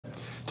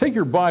take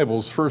your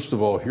Bibles, first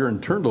of all, here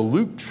and turn to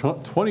Luke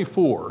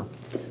 24,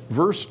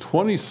 verse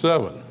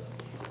 27.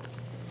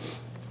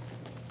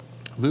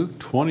 Luke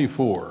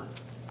 24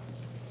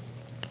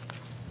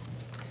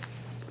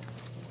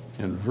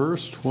 and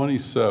verse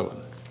 27.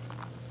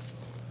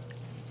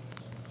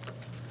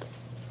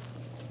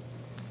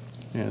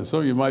 And some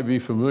of you might be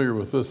familiar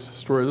with this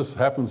story. This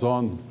happens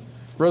on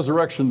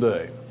Resurrection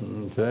Day,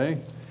 okay,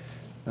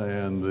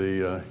 and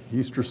the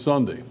Easter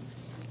Sunday.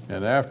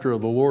 And after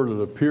the Lord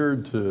had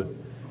appeared to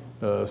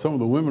some of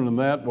the women in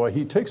that, why,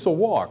 he takes a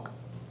walk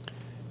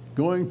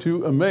going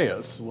to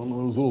Emmaus, one of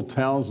those little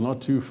towns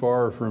not too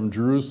far from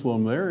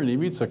Jerusalem there, and he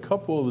meets a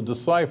couple of the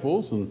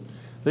disciples, and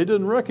they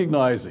didn't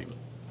recognize him.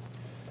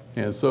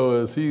 And so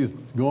as he's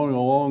going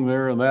along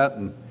there and that,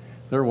 and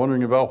they're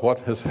wondering about what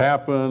has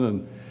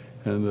happened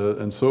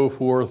and so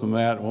forth and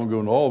that. I won't go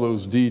into all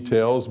those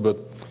details, but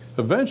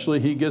eventually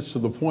he gets to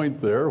the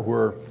point there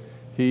where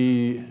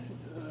he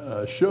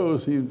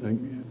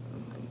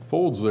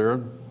folds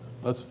there,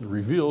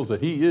 reveals that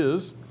he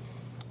is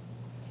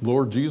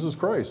Lord Jesus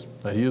Christ,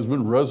 that he has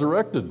been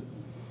resurrected.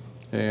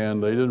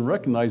 And they didn't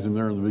recognize him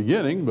there in the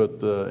beginning,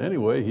 but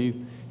anyway,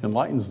 he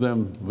enlightens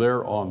them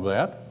there on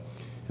that.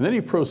 And then he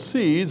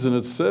proceeds, and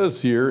it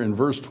says here in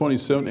verse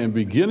 27, and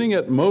beginning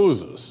at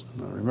Moses.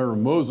 Now remember,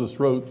 Moses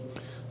wrote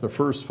the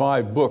first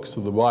 5 books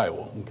of the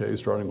Bible, okay,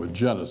 starting with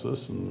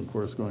Genesis, and of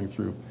course going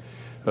through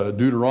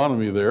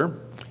Deuteronomy there.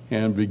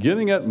 And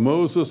beginning at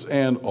Moses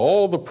and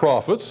all the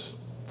prophets,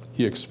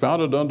 he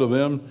expounded unto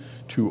them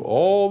to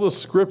all the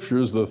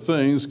scriptures the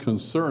things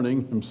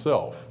concerning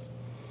himself.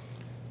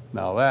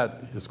 Now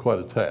that is quite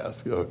a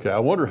task. Okay, I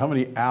wonder how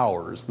many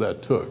hours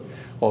that took.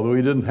 Although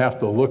he didn't have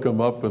to look them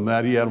up and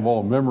that, he had them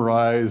all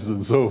memorized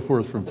and so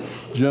forth from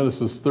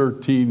Genesis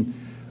 13,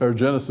 or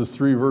Genesis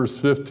 3 verse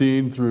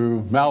 15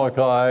 through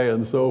Malachi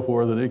and so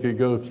forth, and he could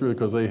go through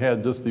because they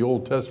had just the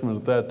Old Testament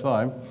at that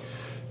time.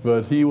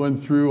 But he went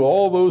through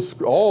all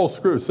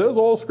scriptures, it says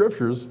all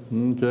scriptures,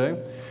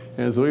 okay?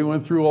 And so he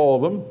went through all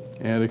of them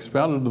and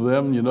expounded to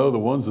them, the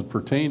ones that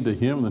pertained to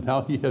him and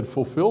how he had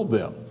fulfilled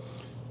them.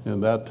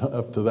 And that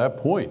up to that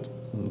point,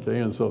 okay?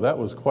 And so that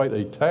was quite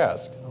a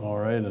task, all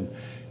right?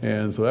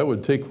 And so that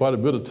would take quite a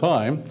bit of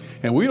time.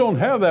 And we don't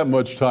have that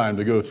much time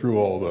to go through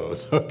all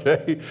those,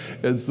 okay?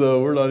 And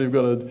so we're not even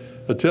going to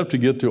attempt to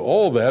get to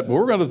all that, but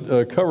we're going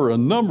to cover a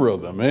number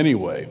of them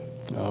anyway,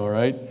 all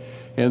right?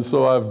 And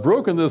so I've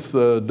broken this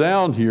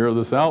down here,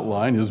 this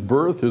outline, his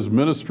birth, his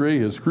ministry,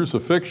 his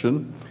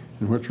crucifixion,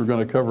 in which we're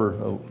going to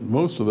cover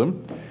most of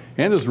them,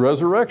 and his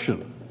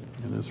resurrection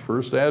and his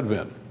first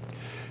advent.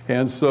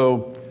 And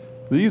so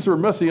these are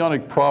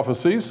Messianic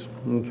prophecies,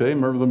 okay?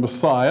 Remember, the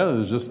Messiah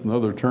is just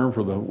another term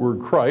for the word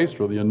Christ,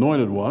 or the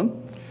anointed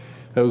one,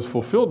 that was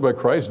fulfilled by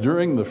Christ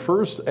during the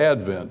first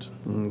advent,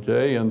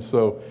 okay? And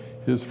so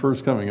his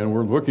first coming, and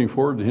we're looking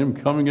forward to him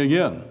coming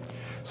again.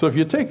 So if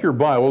you take your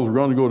Bibles, we're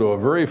going to go to a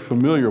very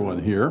familiar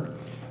one here,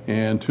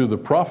 and to the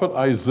prophet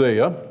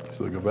Isaiah.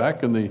 So go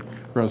back, and we're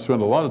going to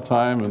spend a lot of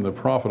time in the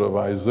prophet of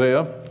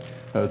Isaiah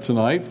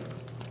tonight,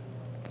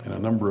 and a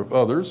number of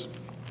others.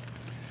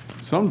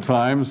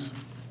 Sometimes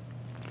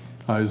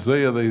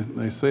Isaiah,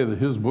 they say that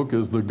his book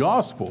is the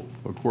gospel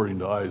according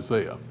to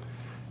Isaiah.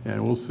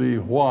 And we'll see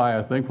why,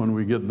 I think, when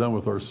we get done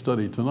with our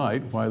study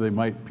tonight,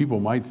 why people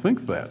might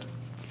think that.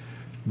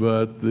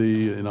 But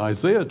in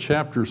Isaiah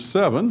chapter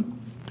 7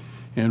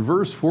 and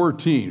verse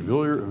 14,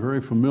 very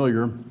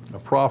familiar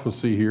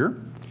prophecy here.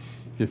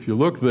 If you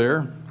look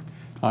there,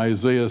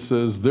 Isaiah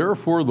says,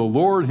 therefore the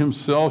Lord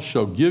himself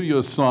shall give you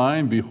a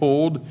sign.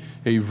 Behold,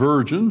 a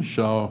virgin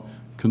shall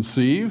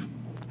conceive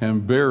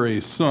and bear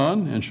a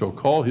son, and shall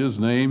call his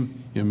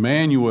name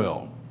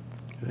Emmanuel.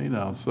 Okay,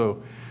 now,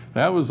 so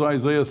that was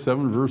Isaiah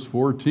 7, verse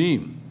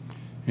 14.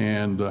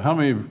 And how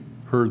many have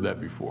heard that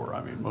before?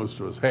 I mean, most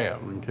of us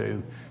have, okay?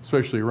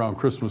 Especially around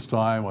Christmas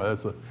time. Well,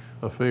 that's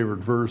a favorite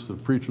verse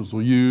that preachers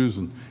will use,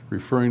 and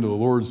referring to the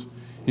Lord's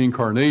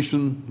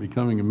incarnation,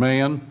 becoming a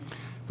man.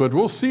 But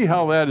we'll see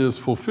how that is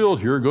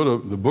fulfilled here. Go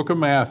to the book of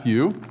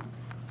Matthew,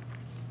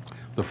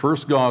 the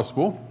first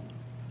gospel,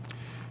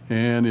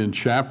 and in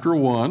chapter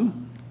 1,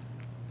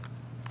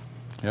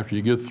 after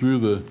you get through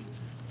the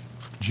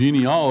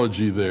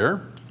genealogy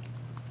there,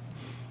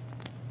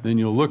 then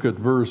you'll look at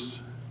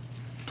verse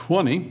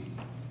 20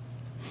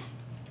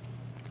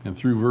 and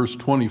through verse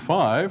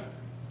 25,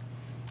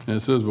 and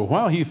it says, but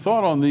while he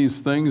thought on these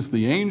things,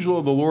 the angel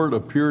of the Lord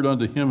appeared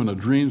unto him in a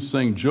dream,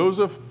 saying,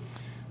 Joseph,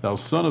 thou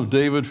son of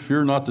David,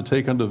 fear not to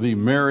take unto thee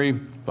Mary,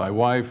 thy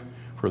wife,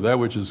 for that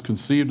which is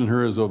conceived in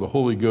her is of the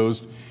Holy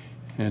Ghost,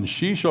 and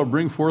she shall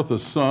bring forth a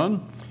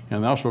son,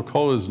 and thou shalt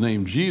call his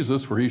name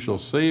Jesus, for he shall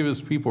save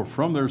his people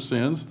from their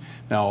sins.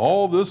 Now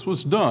all this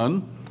was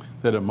done,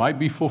 that it might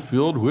be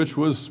fulfilled, which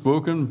was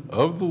spoken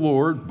of the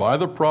Lord by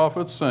the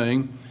prophet,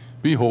 saying,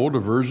 behold, a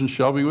virgin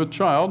shall be with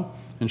child,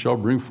 and shall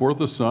bring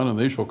forth a son, and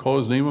they shall call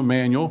his name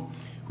Emmanuel,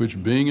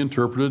 which being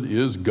interpreted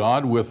is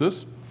God with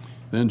us.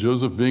 Then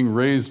Joseph, being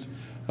raised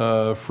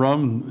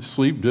from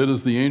sleep, did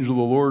as the angel of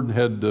the Lord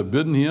had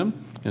bidden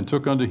him, and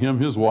took unto him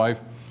his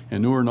wife,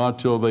 and knew her not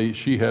till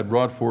she had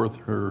brought forth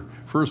her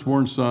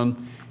firstborn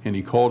son, and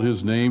he called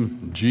his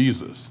name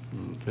Jesus.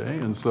 Okay,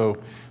 and so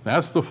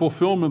that's the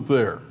fulfillment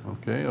there,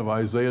 okay, of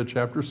Isaiah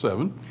chapter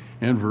 7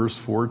 and verse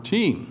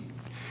 14.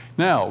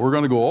 Now, we're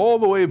going to go all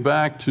the way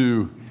back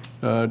to,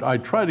 I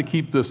try to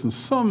keep this in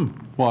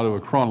somewhat of a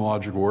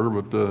chronological order,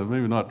 but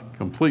maybe not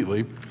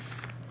completely.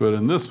 But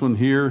in this one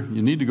here,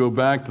 you need to go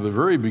back to the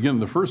very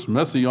beginning, the first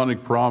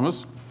Messianic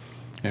promise.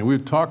 And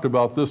we've talked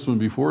about this one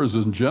before, is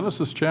in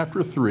Genesis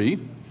chapter 3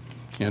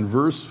 and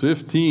verse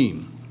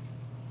 15.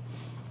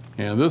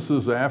 And this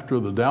is after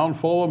the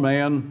downfall of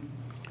man,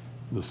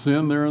 the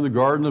sin there in the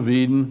Garden of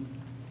Eden.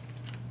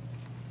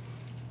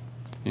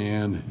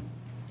 And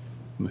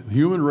the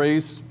human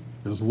race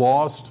is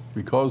lost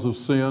because of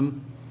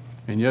sin,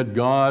 and yet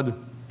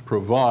God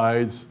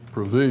provides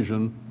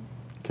provision,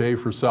 okay,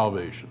 for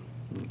salvation,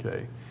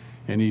 okay.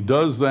 And he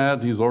does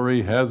that. He's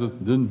already has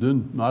it,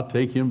 did not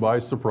take him by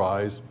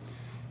surprise.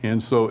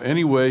 And so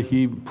anyway,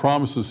 he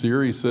promises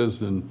here, he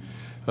says, in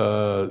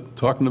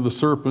talking to the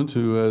serpent,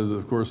 who is,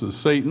 of course, is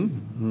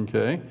Satan,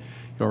 okay.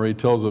 He already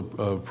tells a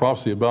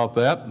prophecy about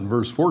that in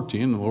verse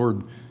 14. The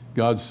Lord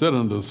God said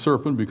unto the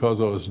serpent, because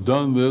thou hast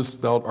done this,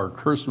 thou art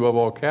cursed above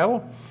all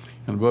cattle,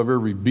 and above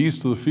every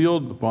beast of the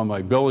field. Upon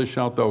thy belly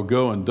shalt thou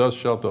go, and dust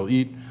shalt thou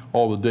eat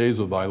all the days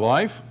of thy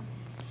life.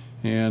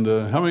 And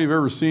how many have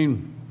ever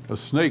seen a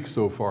snake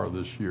so far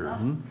this year?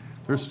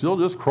 They're still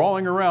just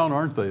crawling around,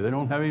 aren't they? They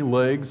don't have any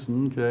legs,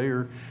 okay,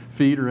 or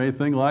feet or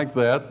anything like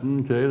that,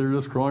 okay? They're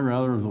just crawling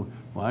around, they're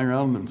lying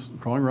around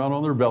and crawling around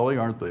on their belly,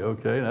 aren't they?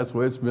 Okay, that's the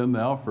way it's been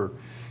now for,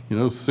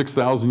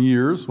 6,000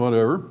 years,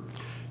 whatever.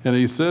 And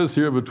he says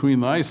here,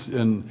 between thy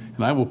and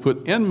I will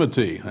put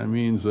enmity. That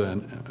means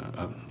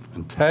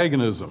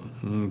antagonism,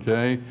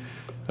 okay?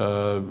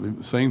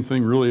 Same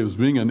thing really as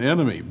being an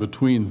enemy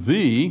between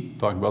thee,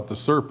 talking about the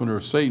serpent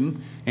or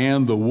Satan,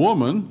 and the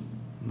woman,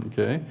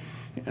 okay?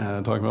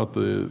 Talking about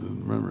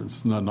remember,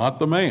 it's not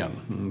the man,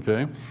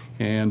 okay?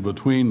 And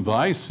between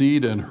thy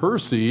seed and her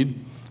seed,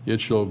 it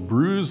shall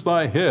bruise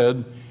thy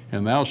head,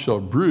 and thou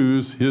shalt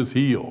bruise his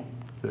heel.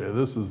 Okay,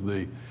 this is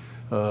the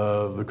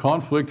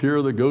conflict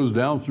here that goes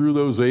down through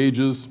those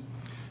ages.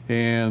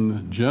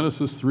 And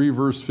Genesis 3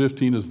 verse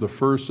 15 is the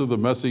first of the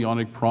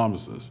Messianic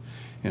promises,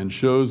 and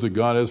shows that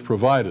God has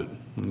provided,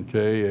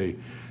 okay,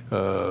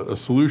 a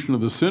solution to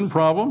the sin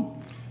problem,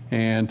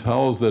 and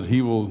tells that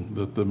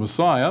that the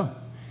Messiah,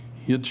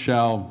 it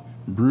shall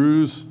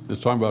bruise,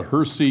 it's talking about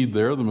her seed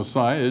there, the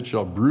Messiah, it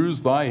shall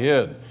bruise thy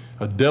head,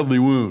 a deadly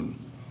wound,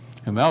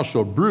 and thou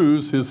shalt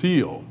bruise his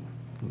heel.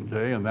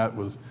 Okay, and that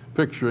was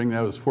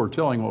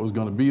foretelling what was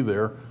going to be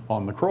there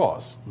on the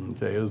cross,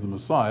 okay, as the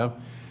Messiah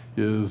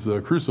is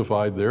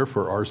crucified there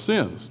for our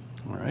sins.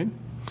 All right.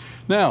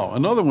 Now,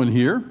 another one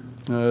here,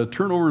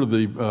 turn over to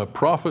the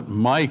prophet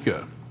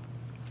Micah.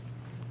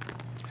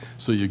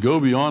 So you go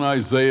beyond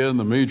Isaiah and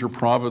the major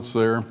prophets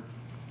there,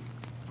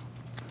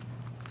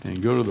 and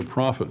go to the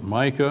prophet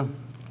Micah,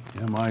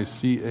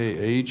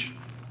 M-I-C-A-H.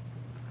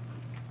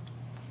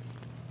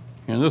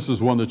 And this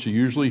is one that you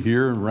usually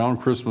hear around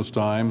Christmas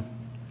time.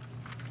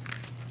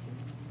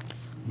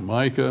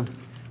 Micah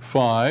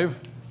 5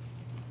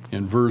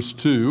 in verse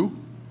 2,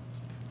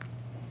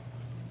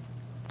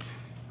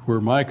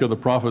 where Micah the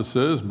prophet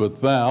says, but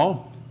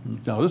thou,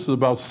 now this is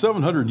about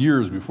 700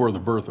 years before the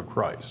birth of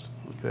Christ,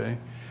 okay?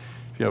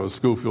 If you have a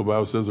Schofield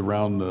Bible, it says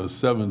around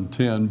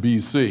 710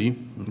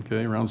 BC,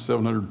 okay, around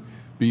 700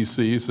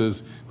 BC,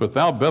 says, but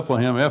thou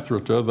Bethlehem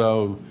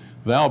Ephratah,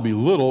 thou be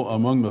little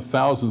among the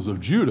thousands of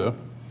Judah,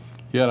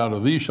 yet out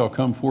of thee shall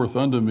come forth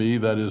unto me,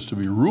 that is to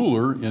be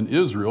ruler in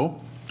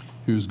Israel,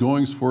 whose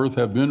goings forth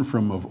have been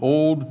from of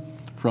old,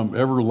 from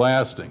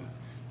everlasting.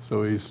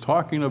 So he's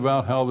talking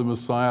about how the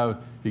Messiah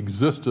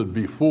existed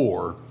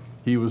before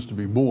he was to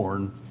be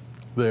born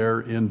there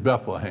in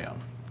Bethlehem.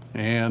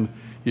 And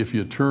if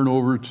you turn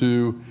over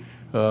to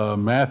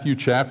Matthew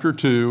chapter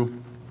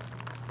 2,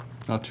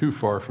 not too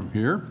far from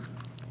here,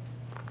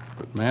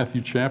 but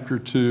Matthew chapter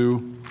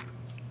 2,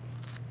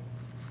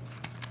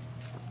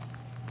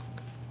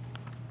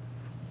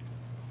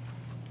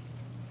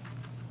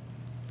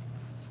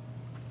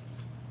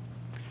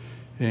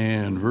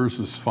 and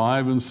verses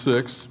 5 and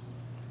 6.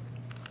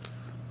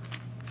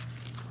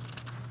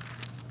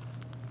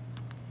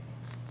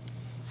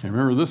 And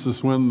remember, this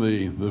is when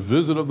the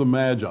visit of the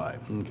Magi,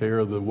 okay,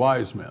 or the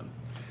wise men.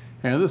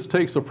 And this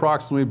takes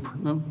approximately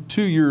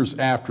 2 years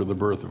after the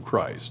birth of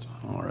Christ,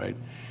 all right,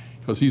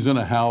 because he's in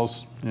a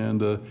house.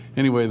 And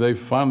anyway, they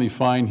finally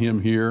find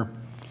him here.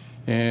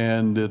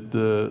 And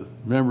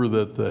remember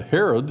that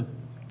Herod,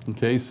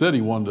 okay, said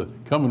he wanted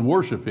to come and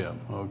worship him,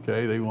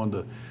 okay. They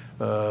wanted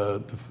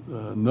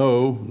to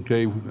know,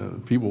 okay,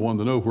 people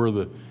wanted to know where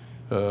the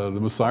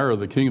Messiah or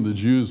the King of the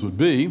Jews would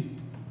be.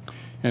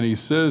 And he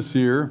says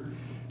here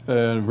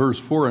in verse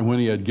 4, and when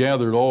he had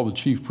gathered all the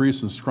chief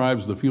priests and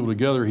scribes of the people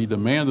together, he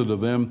demanded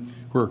of them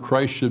where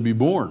Christ should be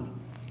born.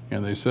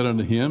 And they said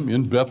unto him,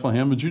 in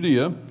Bethlehem of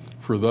Judea,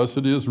 for thus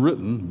it is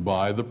written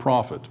by the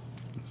prophet.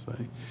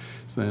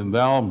 And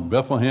thou,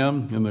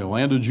 Bethlehem, in the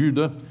land of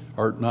Judah,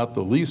 art not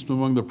the least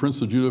among the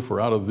princes of Judah, for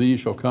out of thee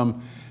shall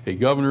come a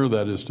governor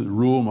that is to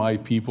rule my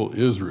people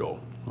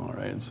Israel. All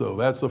right, and so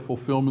that's a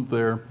fulfillment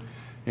there.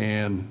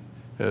 And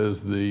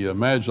as the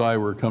Magi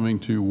were coming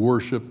to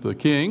worship the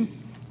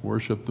king,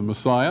 worship the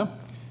Messiah,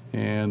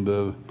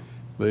 and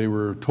they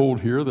were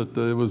told here that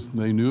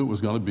they knew it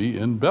was going to be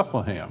in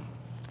Bethlehem.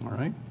 All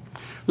right.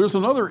 There's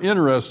another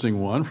interesting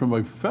one from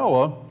a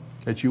fella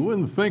that you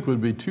wouldn't think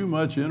would be too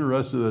much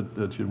interested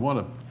that you'd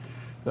want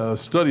to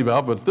study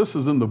about, but this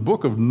is in the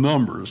book of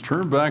Numbers.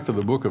 Turn back to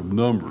the book of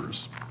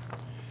Numbers.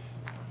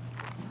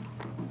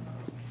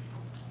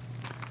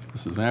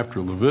 This is after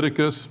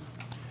Leviticus,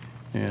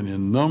 and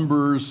in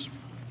Numbers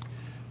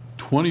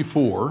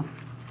 24,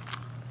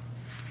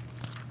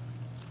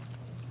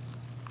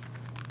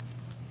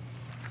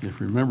 if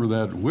you remember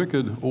that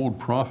wicked old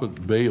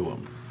prophet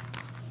Balaam,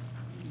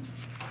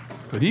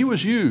 but he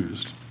was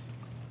used.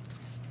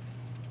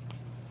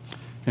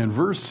 In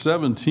verse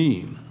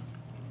 17,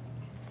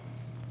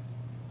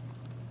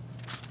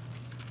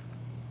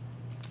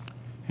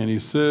 and he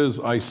says,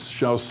 I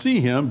shall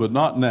see him, but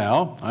not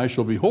now. I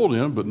shall behold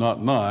him, but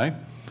not nigh.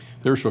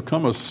 There shall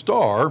come a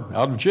star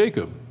out of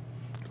Jacob,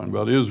 talking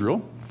about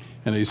Israel,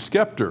 and a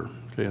scepter.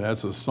 Okay,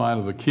 that's a sign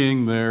of the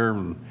king there,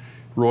 and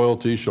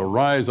royalty shall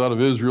rise out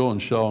of Israel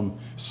and shall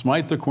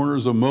smite the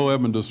corners of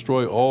Moab and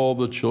destroy all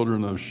the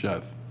children of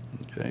Sheth.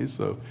 Okay,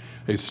 so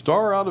a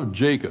star out of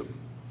Jacob.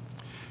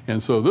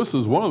 And so this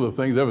is one of the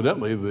things,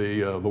 evidently,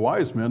 the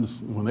wise men,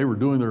 when they were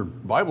doing their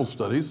Bible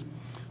studies,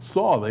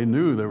 saw. They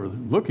knew they were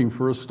looking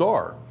for a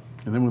star.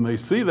 And then when they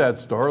see that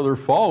star, they're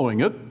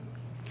following it.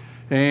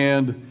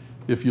 And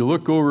if you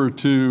look over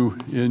to,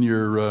 in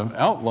your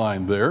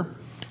outline there,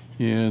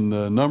 in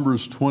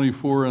Numbers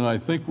 24, and I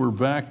think we're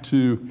back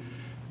to,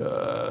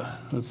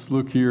 let's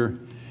look here,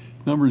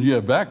 Numbers,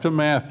 yeah, back to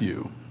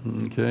Matthew,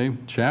 okay,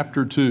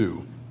 chapter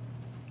 2.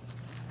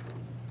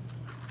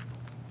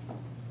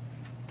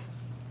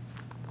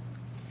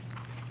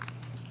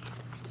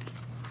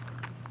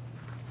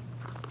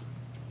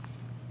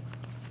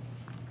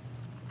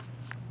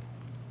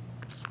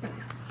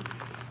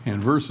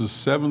 And verses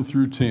 7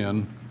 through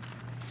 10,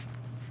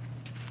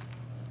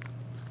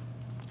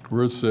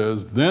 where it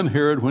says, Then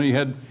Herod, when he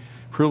had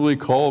privily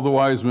called the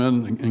wise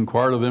men,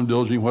 inquired of them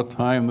diligently what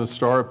time the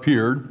star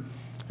appeared.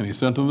 And he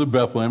sent them to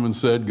Bethlehem and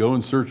said, Go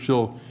and search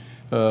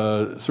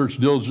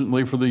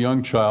diligently for the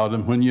young child,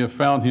 and when ye have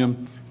found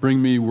him, bring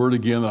me word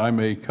again that I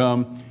may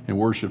come and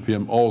worship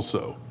him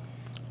also.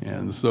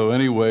 And so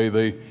anyway,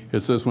 it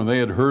says, when they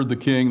had heard the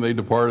king, they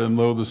departed, and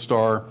lo, the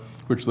star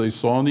which they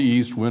saw in the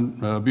east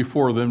went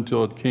before them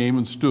till it came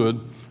and stood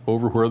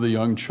over where the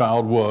young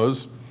child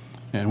was.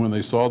 And when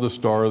they saw the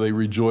star, they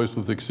rejoiced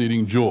with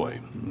exceeding joy.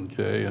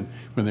 Okay, and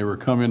when they were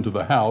come into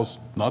the house,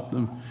 not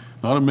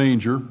a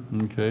manger,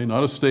 okay,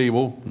 not a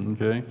stable,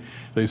 okay,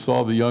 they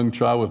saw the young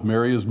child with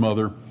Mary his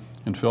mother,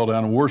 and fell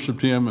down and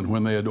worshipped him. And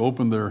when they had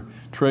opened their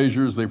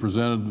treasures, they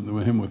presented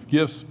him with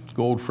gifts,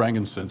 gold,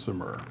 frankincense, and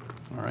myrrh.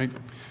 All right.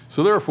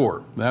 So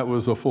therefore, that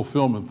was a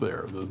fulfillment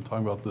there.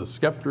 Talking about the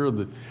scepter,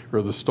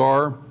 or the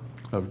star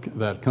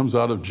that comes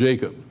out of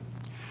Jacob.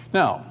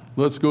 Now,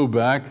 let's go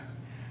back.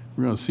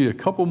 We're going to see a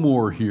couple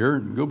more here.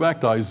 Go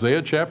back to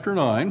Isaiah chapter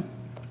 9.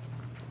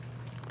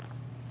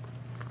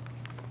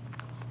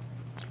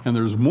 And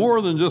there's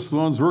more than just the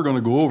ones we're going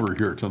to go over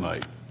here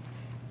tonight.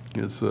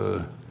 It's,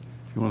 if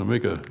you want to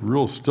make a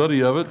real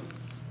study of it,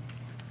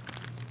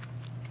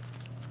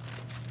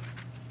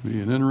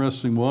 be an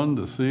interesting one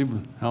to see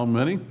how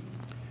many.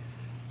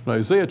 But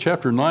Isaiah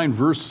chapter 9,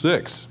 verse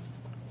 6,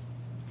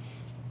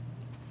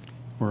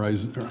 where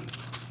Isaiah,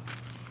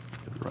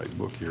 get the right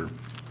book here.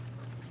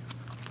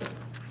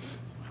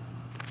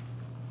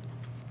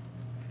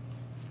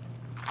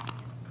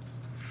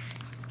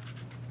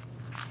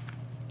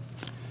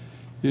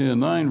 Yeah,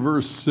 9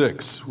 verse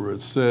 6, where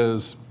it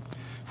says,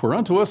 For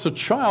unto us a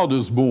child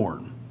is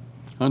born,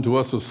 unto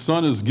us a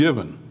son is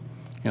given,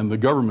 and the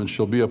government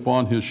shall be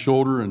upon his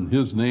shoulder, and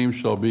his name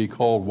shall be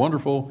called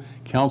Wonderful,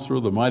 Counselor,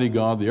 the Mighty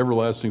God, the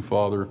Everlasting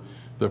Father,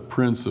 the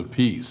Prince of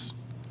Peace.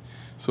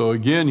 So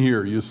again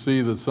here, you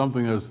see that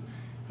something is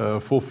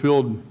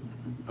fulfilled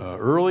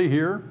early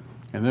here,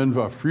 and then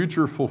a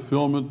future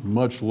fulfillment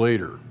much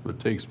later that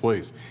takes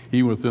place,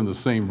 even within the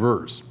same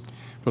verse.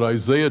 But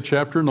Isaiah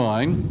chapter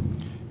 9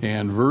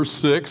 and verse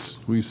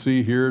 6, we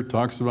see here, it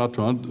talks about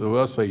to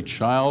us a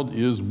child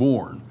is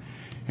born.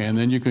 And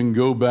then you can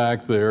go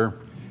back there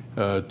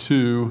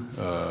to,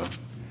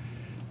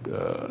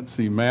 let's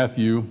see,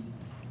 Matthew.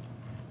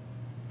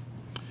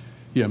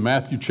 Yeah,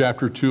 Matthew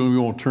chapter 2, and we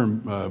won't turn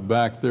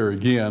back there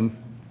again,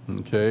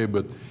 okay,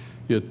 but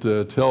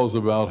it tells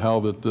about how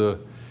that,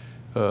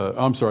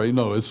 I'm sorry,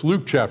 no, it's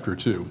Luke chapter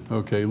 2,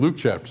 okay, Luke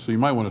chapter, so you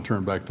might want to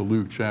turn back to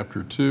Luke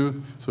chapter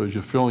 2, so as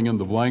you're filling in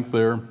the blank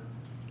there,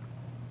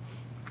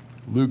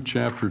 Luke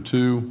chapter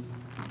 2.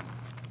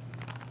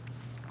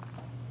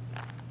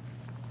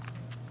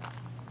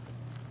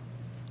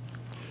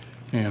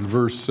 And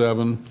verse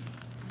 7.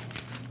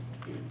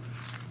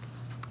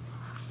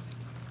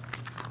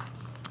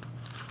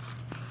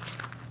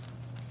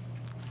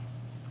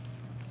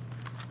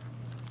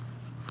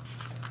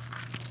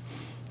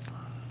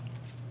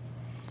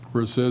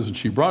 where it says, and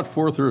she brought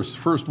forth her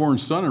firstborn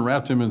son and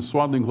wrapped him in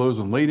swaddling clothes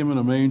and laid him in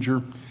a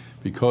manger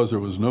because there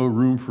was no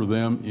room for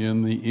them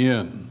in the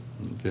inn.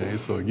 Okay,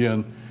 so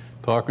again,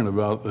 talking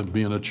about that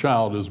being a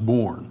child is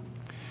born.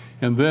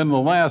 And then the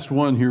last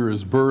one here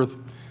is birth.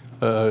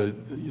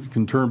 You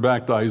can turn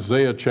back to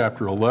Isaiah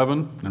chapter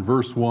 11 and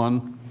verse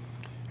 1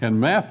 and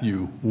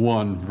Matthew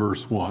 1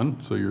 verse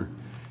 1. So you're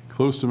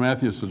close to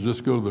Matthew, so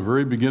just go to the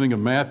very beginning of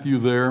Matthew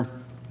there.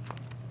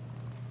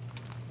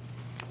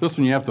 This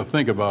one you have to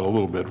think about a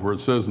little bit, where it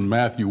says in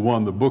Matthew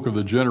 1, the book of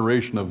the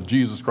generation of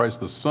Jesus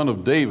Christ, the son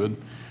of David,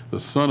 the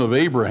son of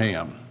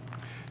Abraham.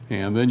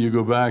 And then you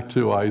go back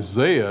to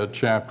Isaiah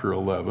chapter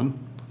 11.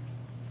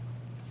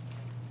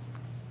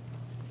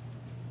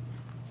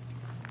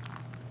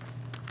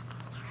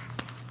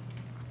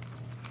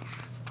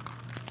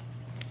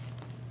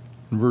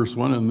 In verse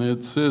 1, and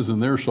it says,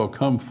 and there shall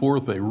come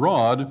forth a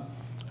rod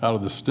out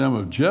of the stem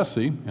of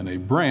Jesse, and a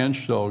branch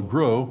shall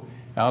grow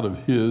out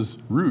of his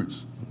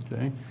roots.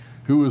 Okay,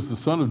 who was the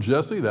son of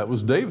Jesse? That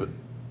was David.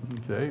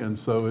 Okay, and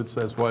so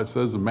that's why it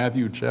says in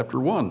Matthew chapter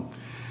 1.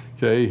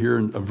 Okay, here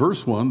in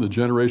verse 1, the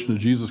generation of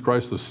Jesus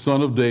Christ, the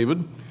son of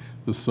David,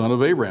 the son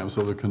of Abraham.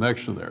 So the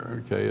connection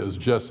there, okay, as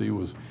Jesse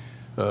was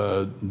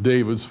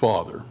David's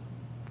father.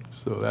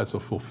 So that's a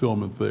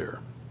fulfillment there.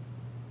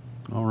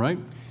 All right.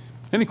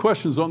 Any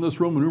questions on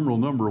this Roman numeral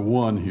number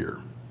 1 here?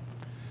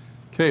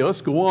 Okay,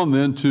 let's go on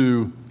then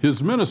to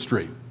his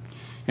ministry.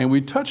 And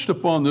we touched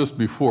upon this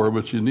before,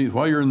 but you need,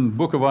 while you're in the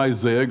book of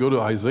Isaiah, go to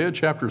Isaiah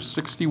chapter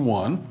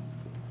 61.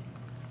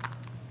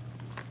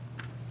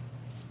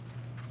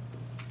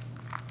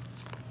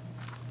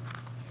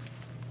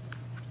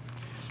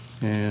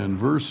 And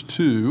verse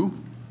 2.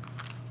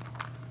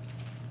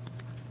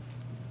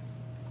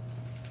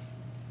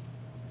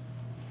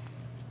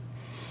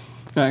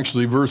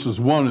 Actually, verses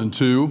 1 and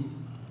 2.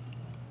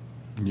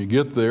 And you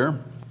get there.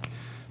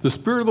 The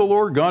Spirit of the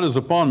Lord God is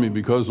upon me,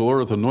 because the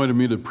Lord hath anointed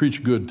me to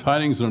preach good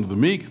tidings unto the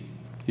meek.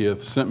 He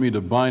hath sent me to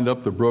bind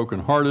up the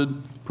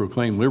brokenhearted,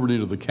 proclaim liberty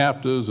to the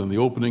captives, and the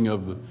opening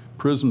of the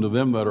prison to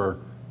them that are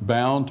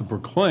bound, to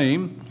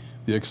proclaim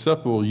the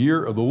acceptable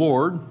year of the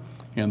Lord,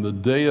 and the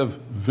day of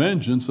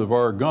vengeance of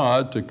our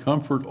God, to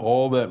comfort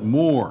all that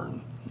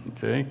mourn.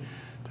 Okay,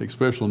 take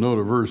special note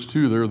of verse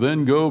 2 there.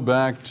 Then go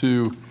back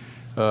to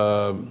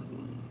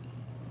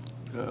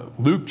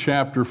Luke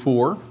chapter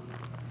 4.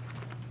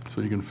 So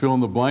you can fill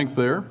in the blank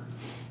there.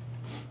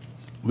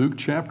 Luke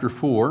chapter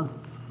 4.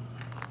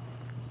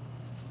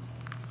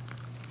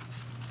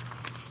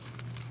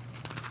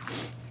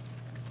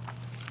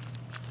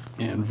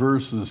 And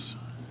verses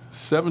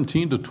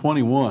 17 to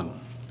 21.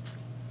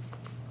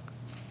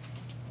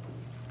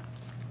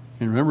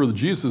 And remember that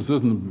Jesus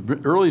is in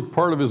the early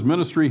part of his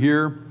ministry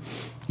here.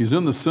 He's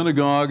in the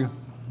synagogue,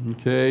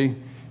 okay,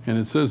 and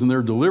it says, and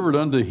there delivered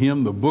unto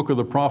him the book of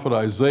the prophet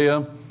Isaiah.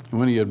 And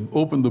when he had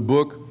opened the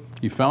book,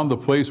 he found the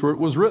place where it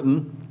was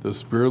written, the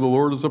Spirit of the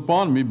Lord is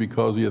upon me,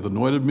 because he hath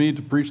anointed me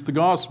to preach the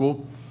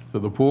gospel to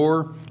the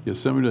poor. He hath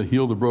sent me to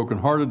heal the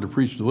brokenhearted, to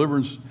preach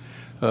deliverance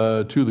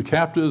to the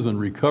captives, and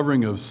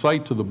recovering of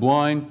sight to the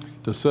blind,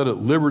 to set at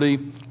liberty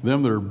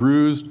them that are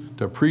bruised,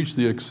 to preach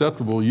the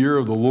acceptable year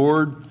of the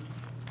Lord.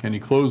 And he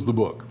closed the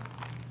book.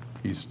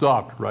 He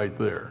stopped right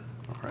there.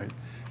 All right.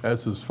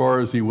 That's as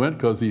far as he went,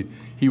 because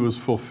he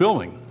was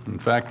fulfilling. In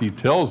fact, he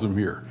tells them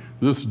here,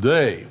 this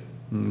day,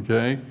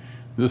 okay,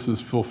 this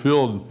is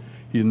fulfilled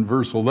in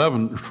verse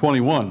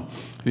 21.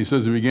 He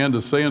says, he began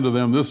to say unto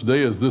them, this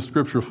day is this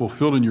scripture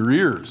fulfilled in your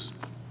ears.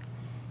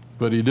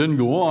 But he didn't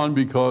go on,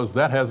 because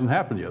that hasn't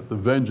happened yet, the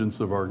vengeance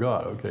of our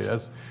God. Okay,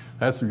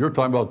 that's you're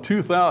talking about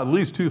at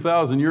least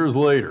 2,000 years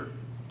later.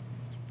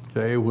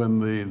 Okay, when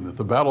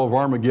the Battle of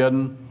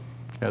Armageddon,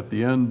 at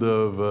the end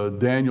of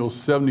Daniel's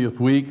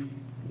 70th week,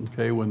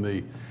 okay, when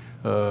they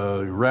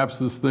wraps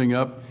this thing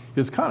up.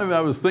 It's kind of,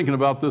 I was thinking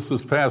about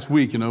this past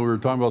week. You know, we were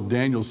talking about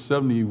Daniel's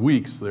 70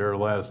 weeks there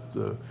last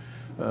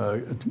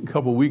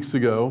couple weeks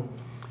ago,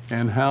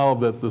 and how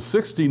that the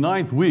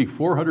 69th week,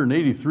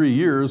 483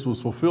 years,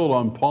 was fulfilled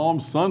on Palm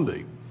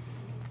Sunday.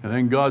 And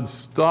then God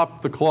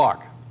stopped the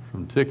clock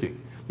from ticking.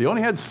 They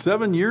only had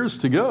 7 years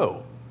to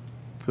go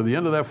for the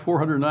end of that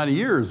 490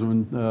 years,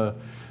 when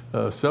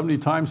 70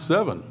 times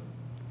 7.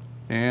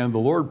 And the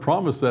Lord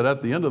promised that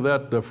at the end of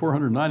that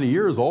 490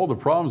 years, all the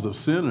problems of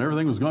sin and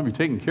everything was going to be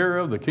taken care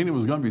of. The kingdom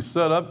was going to be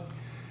set up.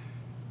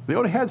 They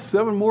only had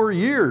 7 more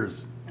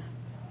years.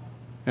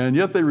 And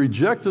yet they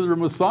rejected their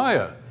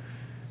Messiah.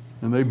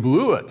 And they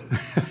blew it.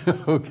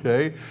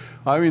 Okay?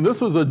 I mean,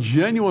 this was a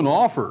genuine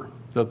offer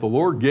that the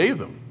Lord gave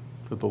them,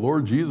 that the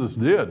Lord Jesus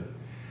did.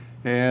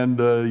 And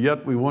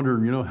yet we wonder,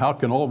 you know, how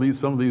can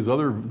some of these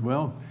other,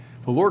 well,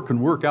 the Lord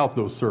can work out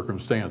those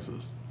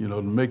circumstances, you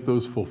know, to make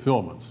those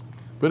fulfillments.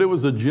 But it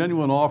was a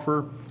genuine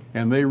offer,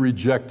 and they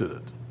rejected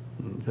it.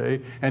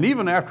 Okay? And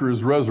even after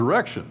his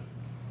resurrection,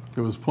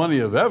 there was plenty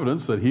of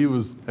evidence that he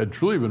had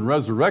truly been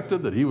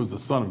resurrected, that he was the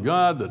Son of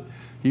God, that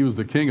he was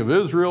the King of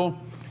Israel.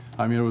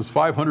 I mean, it was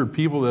 500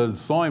 people that had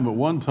saw him at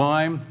one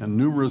time, and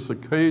numerous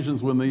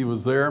occasions when he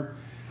was there.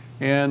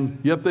 And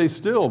yet the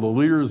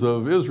leaders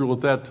of Israel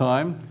at that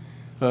time,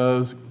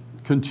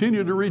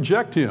 continued to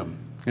reject him,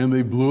 and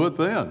they blew it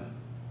then.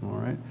 All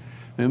right,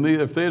 and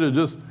if they'd have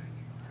just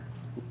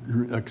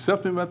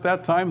accepted him at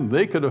that time,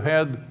 they could have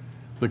had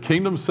the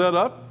kingdom set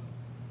up,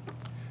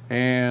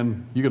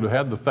 and you could have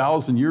had the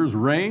 1,000 years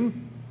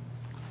reign,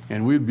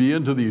 and we'd be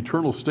into the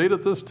eternal state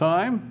at this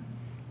time.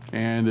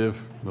 And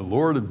if the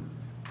Lord had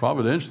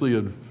providentially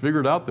had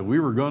figured out that we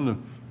were going to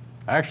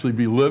actually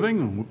be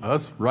living,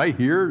 us right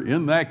here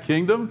in that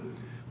kingdom,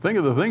 think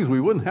of the things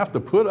we wouldn't have to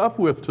put up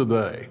with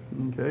today,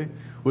 okay?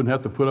 Wouldn't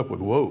have to put up with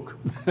woke.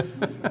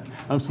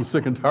 I'm so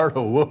sick and tired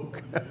of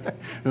woke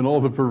and all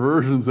the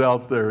perversions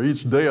out there.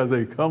 Each day I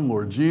say, come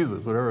Lord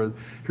Jesus, whenever I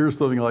hear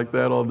something like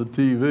that on the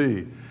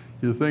TV.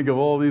 You think of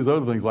all these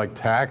other things like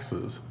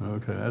taxes.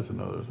 Okay, that's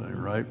another thing,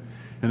 right?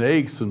 And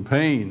aches and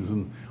pains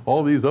and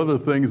all these other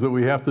things that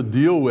we have to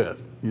deal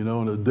with, you know,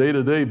 on a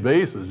day-to-day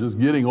basis, just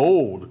getting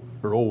old,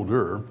 or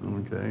older,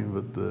 okay?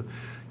 But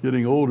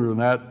getting older and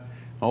that,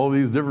 all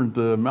these different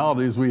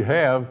maladies we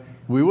have,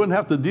 we wouldn't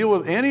have to deal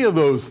with any of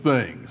those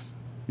things,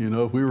 you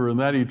know, if we were in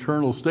that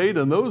eternal state.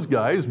 And those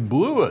guys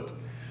blew it.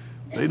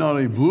 They not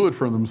only blew it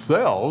for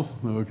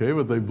themselves, okay,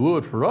 but they blew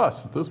it for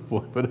us at this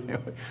point. But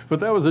anyway, but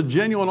that was a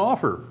genuine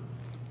offer,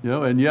 you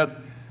know, and yet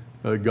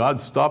God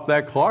stopped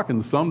that clock,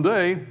 and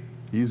someday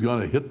he's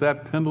going to hit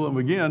that pendulum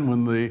again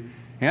when the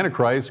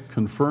Antichrist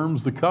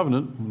confirms the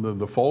covenant,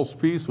 the false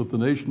peace with the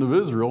nation of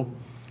Israel.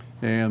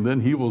 And then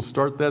he will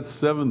start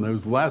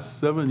those last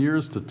 7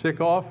 years to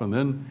tick off, and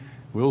then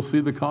we'll see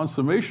the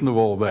consummation of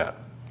all that.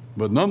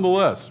 But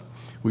nonetheless,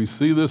 we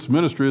see this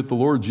ministry that the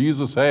Lord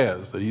Jesus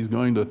has, that he's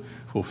going to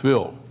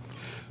fulfill.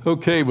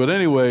 Okay, but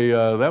anyway,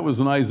 that was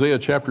in Isaiah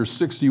chapter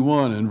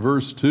 61 and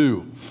verse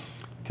 2.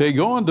 Okay,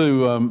 go on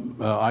to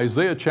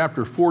Isaiah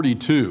chapter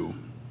 42.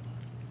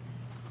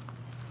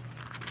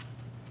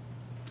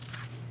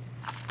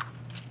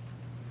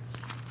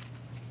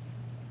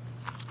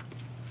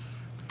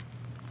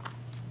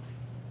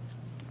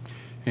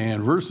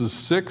 And verses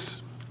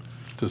 6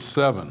 to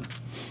 7,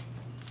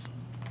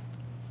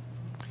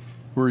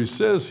 where he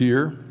says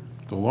here,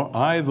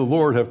 I, the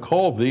Lord, have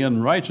called thee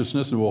in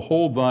righteousness, and will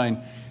hold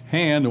thine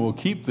hand, and will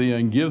keep thee,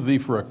 and give thee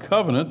for a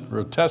covenant, or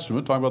a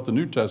testament, talking about the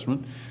New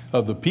Testament,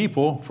 of the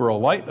people, for a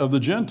light of the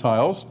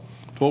Gentiles,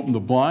 to open the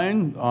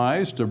blind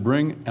eyes, to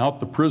bring out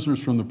the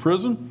prisoners from the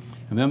prison,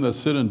 and them that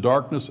sit in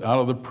darkness out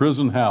of the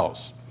prison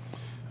house.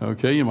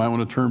 Okay, you might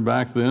want to turn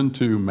back then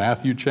to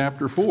Matthew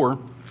chapter 4.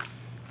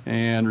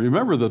 And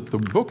remember that the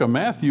book of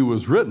Matthew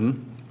was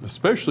written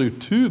especially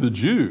to the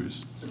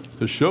Jews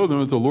to show them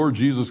that the Lord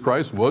Jesus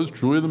Christ was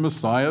truly the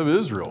Messiah of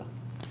Israel.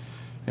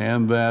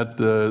 And that,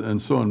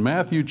 and so in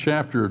Matthew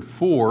chapter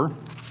 4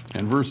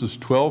 and verses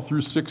 12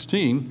 through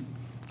 16,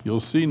 you'll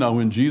see now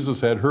when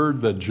Jesus had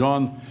heard that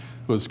John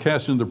was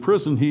cast into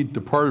prison, he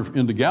departed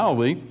into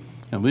Galilee,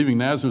 and leaving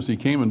Nazareth, he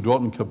came and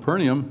dwelt in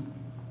Capernaum,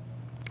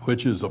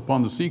 which is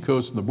upon the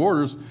seacoast and the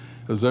borders,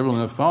 as Zebulun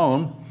and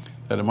Naphtali,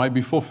 that it might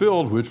be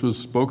fulfilled, which was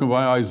spoken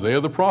by Isaiah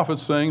the prophet,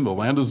 saying, the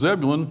land of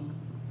Zebulun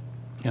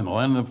and the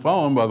land of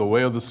Naphtali by the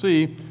way of the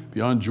sea,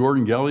 beyond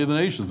Jordan, Galilee of the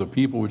nations. The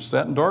people which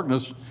sat in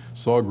darkness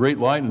saw a great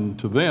light, and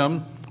to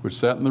them which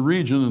sat in the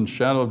region and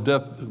shadow of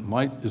death,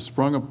 light is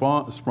sprung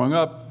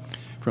up.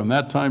 From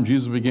that time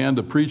Jesus began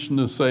to preach and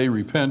to say,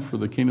 repent, for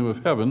the kingdom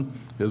of heaven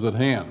is at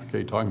hand.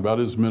 Okay, talking about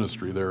his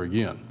ministry there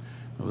again,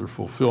 another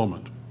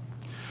fulfillment.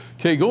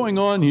 Okay, going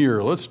on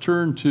here, let's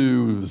turn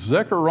to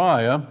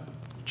Zechariah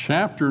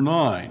chapter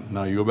 9.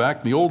 Now you go back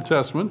to the Old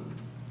Testament.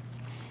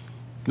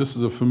 This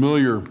is a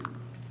familiar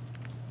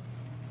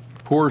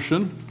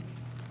portion.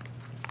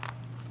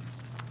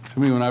 To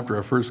me, when after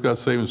I first got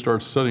saved and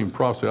started studying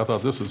prophecy, I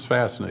thought this was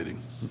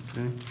fascinating.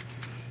 Okay?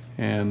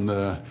 And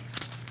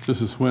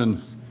this is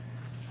when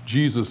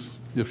Jesus,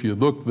 if you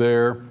look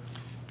there,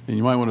 and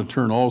you might want to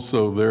turn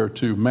also there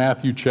to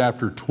Matthew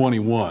chapter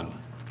 21.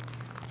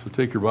 So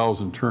take your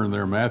Bibles and turn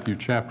there, Matthew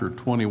chapter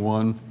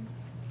 21.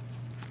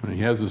 And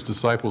he has his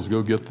disciples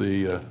go get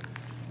the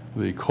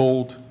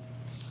colt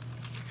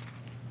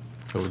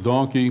of a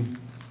donkey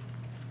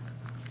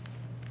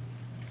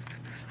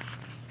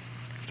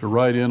to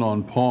ride in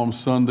on Palm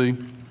Sunday.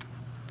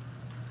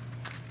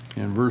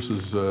 In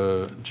verses,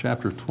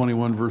 chapter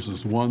 21,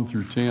 verses 1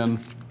 through 10.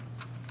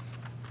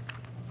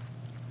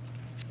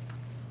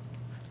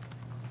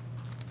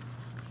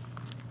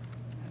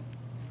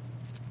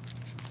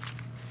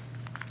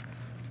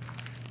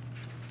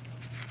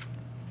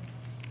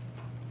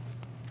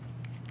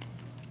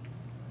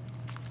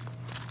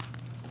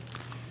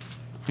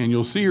 And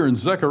you'll see here in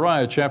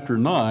Zechariah chapter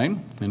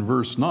 9, in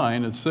verse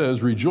 9, it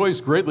says, rejoice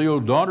greatly,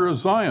 O daughter of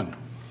Zion.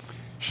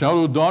 Shout,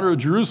 O daughter of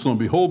Jerusalem,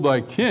 behold,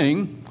 thy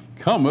king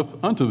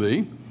cometh unto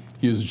thee.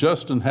 He is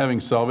just and having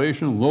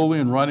salvation,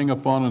 lowly and riding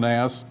upon an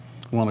ass,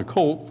 on a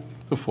colt,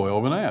 the foal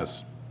of an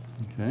ass.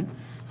 Okay,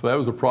 so that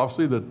was a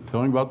prophecy that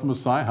telling about the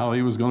Messiah, how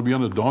he was going to be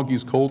on a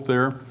donkey's colt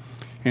there.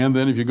 And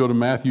then if you go to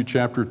Matthew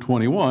chapter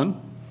 21,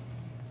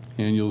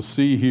 and you'll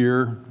see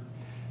here,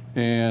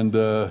 and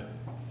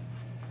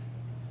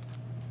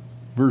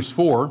verse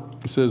 4,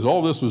 it says,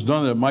 all this was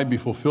done that it might be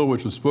fulfilled,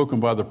 which was spoken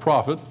by the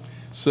prophet,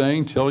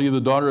 saying, Tell ye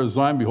the daughter of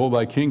Zion, Behold,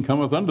 thy king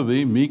cometh unto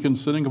thee, meek and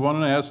sitting upon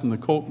an ass, and the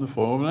colt in the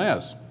foal of an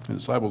ass. And the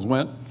disciples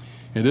went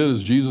and did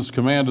as Jesus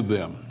commanded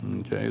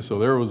them. Okay, so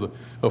there was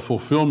a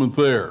fulfillment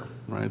there,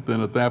 right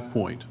then at that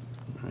point.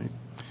 Right?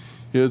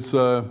 It's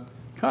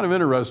kind of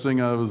interesting.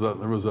 There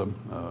was a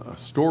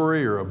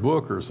story or a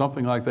book or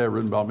something like that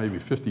written about maybe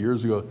 50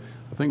 years ago.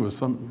 I think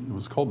it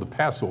was called the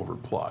Passover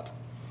Plot.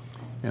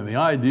 And the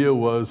idea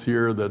was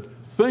here that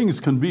things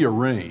can be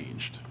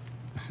arranged.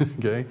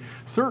 Okay?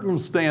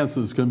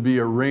 Circumstances can be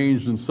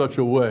arranged in such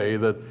a way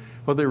that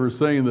what they were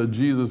saying that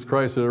Jesus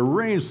Christ had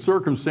arranged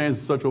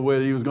circumstances in such a way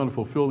that he was going to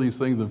fulfill these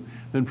things and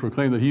then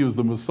proclaim that he was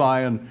the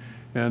Messiah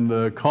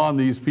and con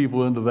these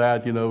people into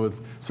that,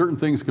 with certain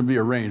things can be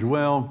arranged.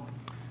 Well,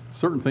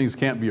 certain things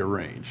can't be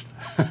arranged.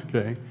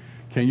 Okay?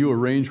 Can you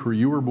arrange where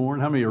you were born?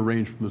 How many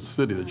arranged from the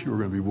city that you were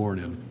going to be born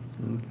in?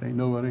 Okay,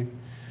 nobody.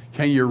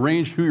 Can you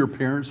arrange who your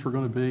parents were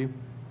going to be?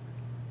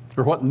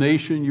 Or what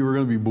nation you were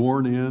going to be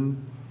born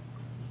in?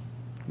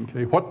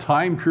 Okay, what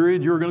time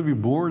period you were going to be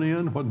born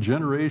in? What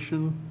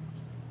generation?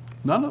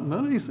 None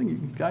of these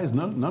things, guys,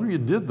 none of you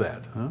did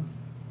that, huh?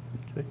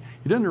 Okay,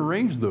 you didn't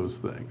arrange those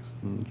things,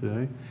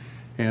 okay?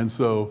 And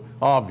so,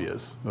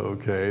 obvious,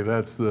 okay,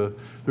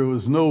 there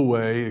was no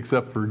way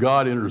except for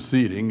God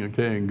interceding,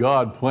 okay, and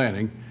God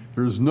planning.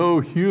 There's no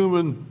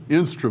human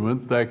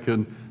instrument that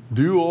can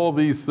do all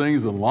these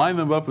things and line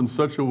them up in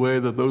such a way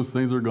that those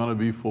things are going to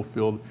be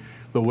fulfilled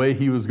the way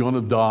he was going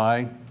to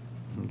die,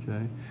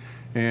 okay?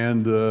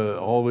 And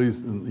all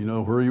these,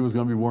 where he was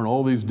going to be born,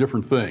 all these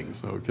different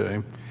things,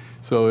 okay?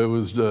 So it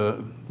was,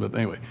 but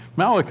anyway,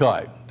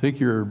 Malachi. Take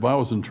your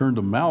Bibles and turn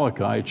to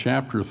Malachi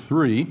chapter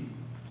 3,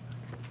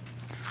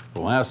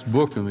 the last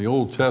book in the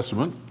Old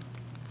Testament.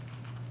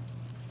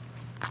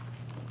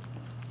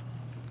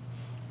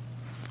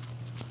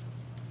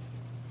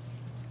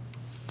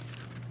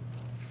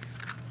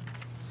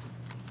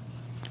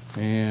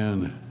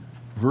 And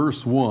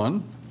verse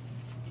 1,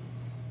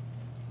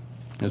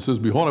 it says,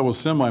 Behold, I will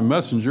send my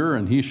messenger,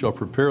 and he shall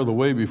prepare the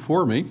way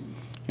before me.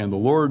 And the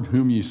Lord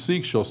whom ye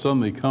seek shall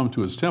suddenly come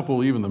to his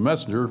temple, even the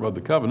messenger of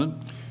the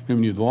covenant,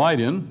 whom you delight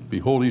in.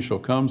 Behold, he shall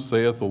come,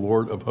 saith the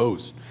Lord of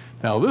hosts.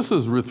 Now, this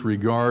is with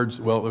regards,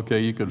 well,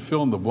 okay, you could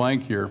fill in the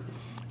blank here,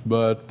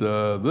 but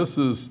this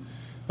is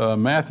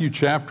Matthew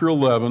chapter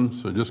 11.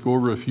 So just go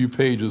over a few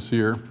pages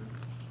here.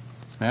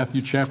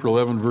 Matthew chapter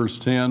 11, verse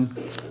 10.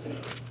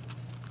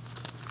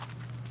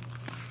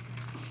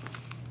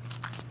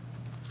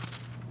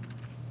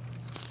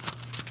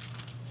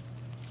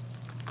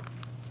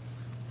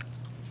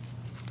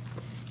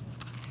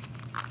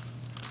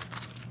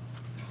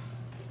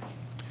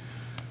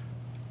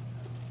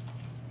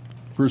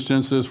 Verse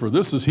 10 says, For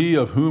this is he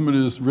of whom it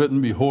is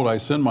written, Behold, I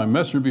send my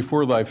messenger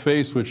before thy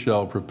face, which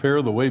shall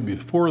prepare the way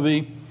before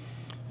thee,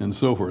 and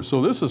so forth.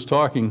 So this is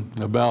talking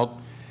about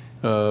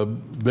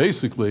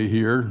basically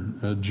here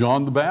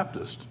John the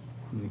Baptist.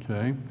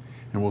 Okay?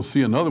 And we'll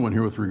see another one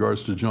here with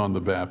regards to John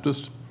the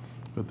Baptist.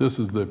 But this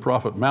is the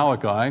prophet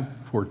Malachi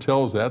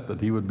foretells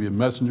that he would be a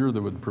messenger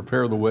that would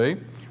prepare the way,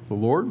 the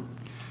Lord.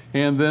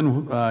 And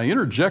then I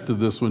interjected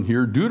this one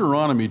here,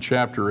 Deuteronomy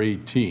chapter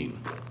 18.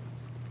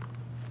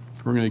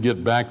 We're going to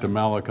get back to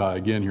Malachi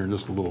again here in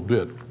just a little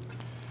bit.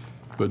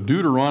 But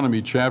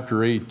Deuteronomy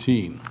chapter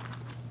 18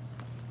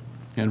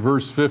 and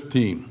verse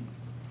 15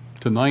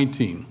 to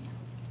 19.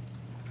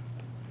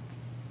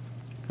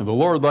 And the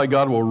Lord thy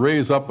God will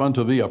raise up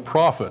unto thee a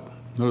prophet.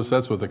 Notice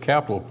that's with a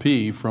capital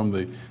P, from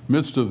the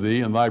midst of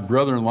thee, and thy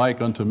brethren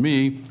like unto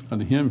me,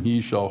 unto him he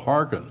shall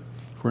hearken,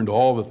 according to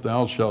all that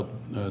thou shalt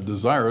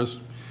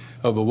desirest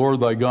of the Lord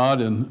thy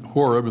God in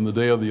Horeb in the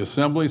day of the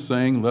assembly,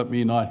 saying, Let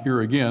me not hear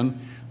again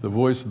the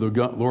voice of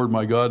the Lord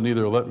my God,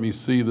 neither let me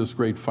see this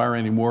great fire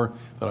any more,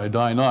 that I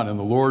die not. And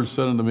the Lord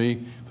said unto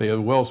me, They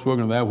have well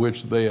spoken of that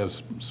which they have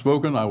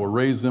spoken. I will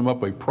raise them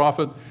up a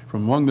prophet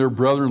from among their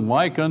brethren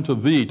like unto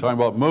thee, talking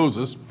about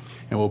Moses,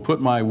 and will put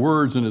my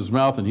words in his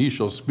mouth, and he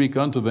shall speak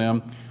unto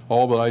them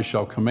all that I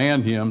shall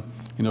command him.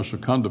 And it shall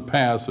come to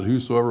pass that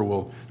whosoever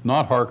will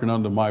not hearken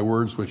unto my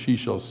words, which he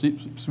shall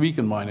speak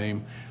in my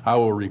name, I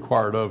will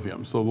require it of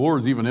him. So the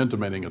Lord's even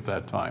intimating at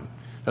that time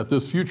that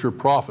this future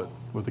prophet,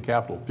 with a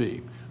capital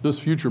P, this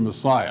future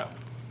Messiah,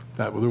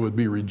 that there would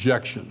be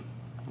rejection,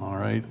 all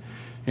right?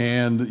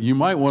 And you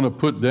might want to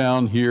put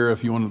down here,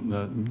 if you want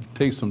to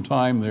take some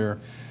time there,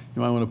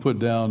 you might want to put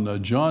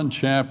down John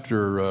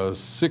chapter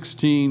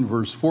 16,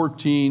 verse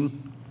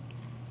 14,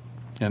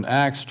 and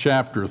Acts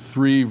chapter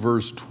 3,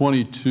 verse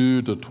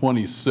 22 to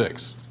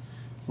 26.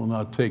 We'll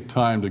not take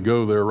time to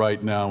go there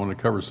right now. I want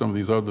to cover some of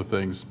these other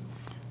things,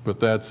 but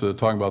that's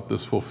talking about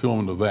this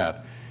fulfillment of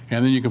that.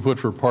 And then you can put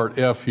for part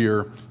F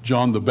here,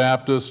 John the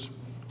Baptist,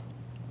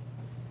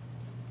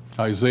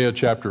 Isaiah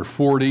chapter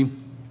 40,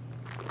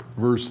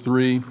 verse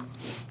 3.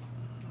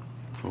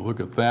 We'll look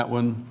at that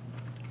one.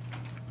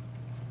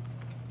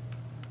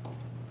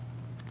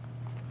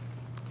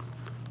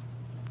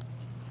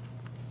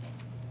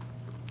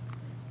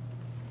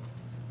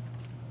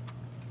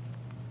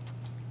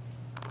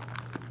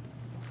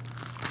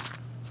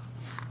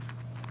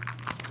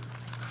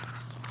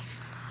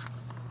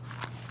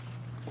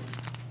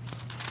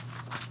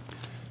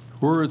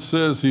 where it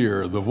says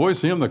here, the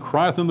voice of him that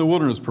crieth in the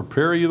wilderness,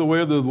 prepare ye the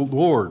way of the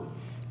Lord.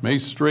 Make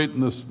straight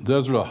in this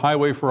desert a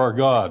highway for our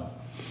God.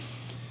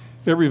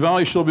 Every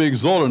valley shall be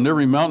exalted, and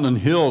every mountain and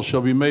hill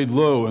shall be made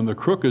low, and the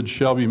crooked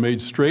shall be made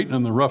straight,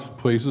 and the rough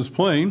places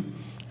plain.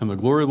 And the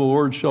glory of the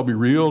Lord shall be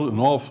revealed, and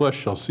all flesh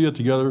shall see it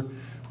together,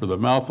 for the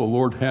mouth of the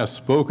Lord hath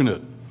spoken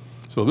it.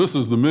 So this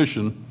is the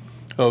mission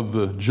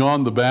of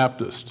John the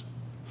Baptist.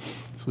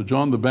 So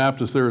John the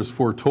Baptist there is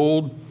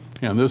foretold,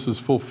 and this is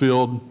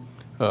fulfilled.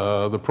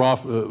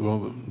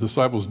 The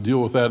disciples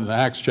deal with that in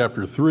Acts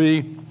chapter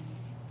 3,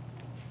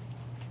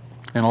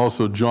 and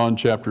also John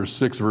chapter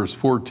 6, verse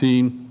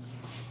 14.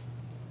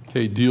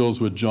 Okay, deals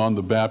with John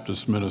the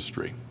Baptist's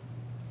ministry.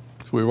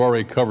 So we've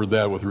already covered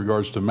that with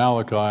regards to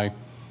Malachi,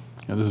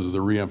 and this is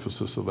the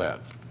re-emphasis of that.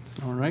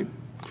 All right.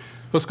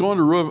 Let's go on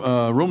to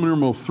Roman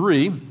numeral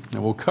 3,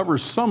 and we'll cover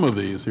some of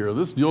these here.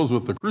 This deals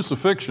with the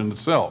crucifixion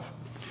itself.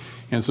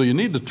 And so you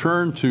need to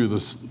turn to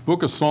the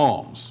book of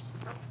Psalms.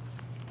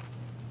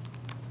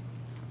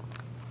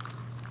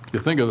 You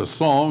think of the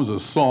Psalms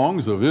as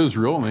songs of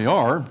Israel, and they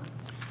are,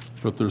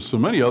 but there's so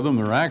many of them,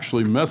 they're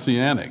actually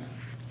Messianic,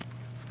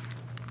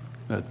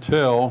 that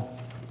tell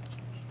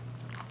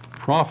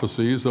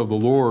prophecies of the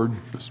Lord,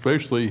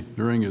 especially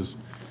during his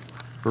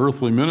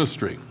earthly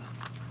ministry.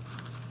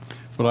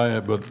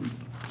 But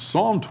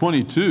Psalm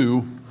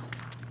 22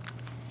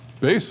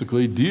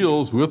 basically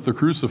deals with the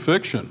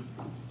crucifixion.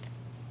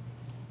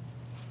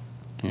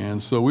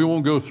 And so we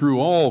won't go through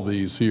all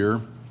these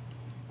here,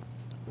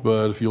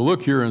 but if you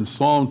look here in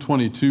Psalm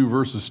 22,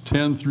 verses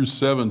 10 through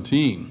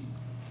 17,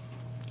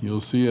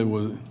 you'll see it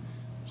was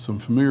some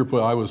familiar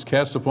place. I was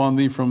cast upon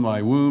thee from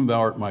thy womb, thou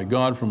art my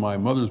God, from my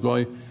mother's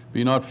belly.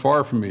 Be not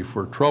far from me,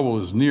 for trouble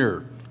is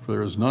near, for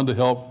there is none to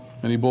help.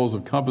 Many bulls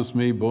have compassed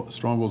me,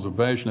 strongholds of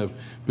Bashan have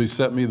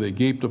beset me. They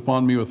gaped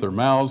upon me with their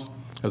mouths,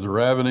 as a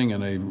ravening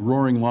and a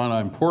roaring lion. I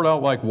am poured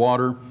out like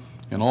water,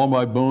 and all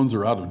my bones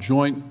are out of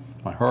joint.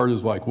 My heart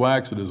is like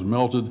wax, it is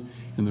melted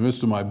in the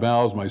midst of my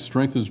bowels. My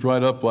strength is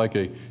dried up like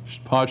a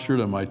potsherd,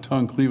 and my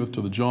tongue cleaveth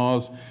to the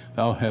jaws.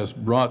 Thou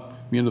hast brought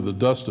me into the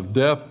dust of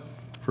death.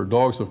 For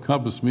dogs have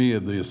compassed me,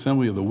 and the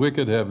assembly of the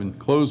wicked have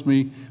enclosed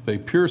me. They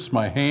pierced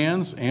my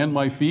hands and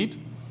my feet.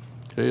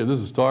 Okay, this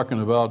is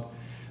talking about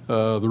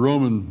the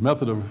Roman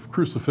method of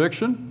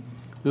crucifixion.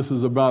 This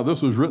was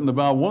written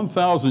about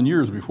 1,000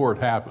 years before it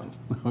happened.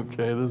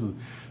 Okay,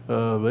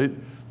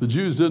 the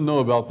Jews didn't know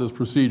about this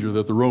procedure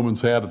that the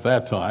Romans had at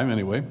that time.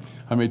 Anyway,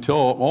 I may tell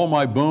all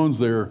my bones,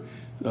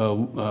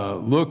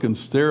 look and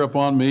stare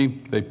upon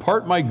me. They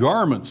part my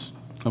garments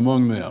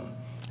among them,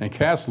 and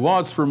cast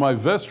lots for my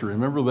vesture.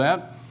 Remember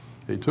that?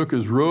 They took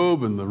his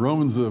robe, and the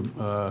Romans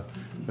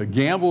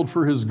gambled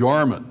for his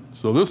garment.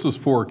 So this is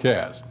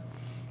forecast.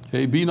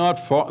 Okay, be not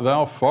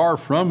thou far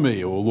from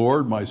me, O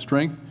Lord, my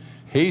strength.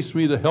 Haste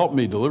me to help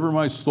me. Deliver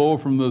my soul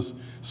from this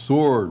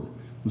sword,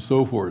 and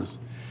so forth.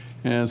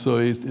 And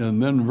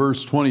then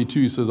verse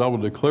 22, he says, I will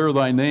declare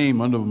thy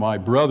name unto my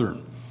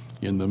brethren.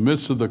 In the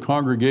midst of the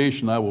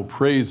congregation, I will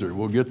praise her.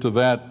 We'll get to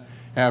that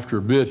after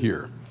a bit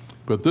here.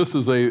 But this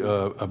is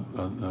a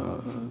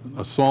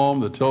psalm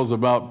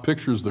that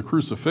pictures the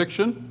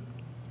crucifixion,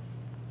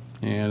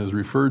 and is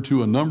referred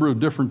to a number of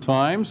different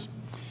times.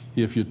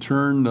 If you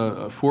turn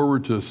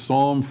forward to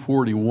Psalm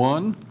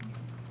 41,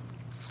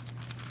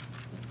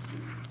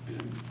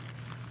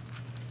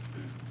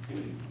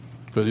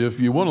 but if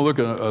you want to look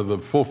at the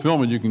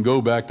fulfillment, you can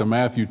go back to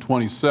Matthew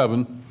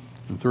 27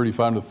 and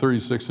 35 to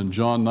 36, and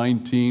John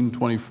 19,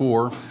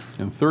 24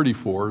 and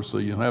 34, so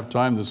you'll have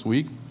time this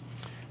week.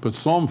 But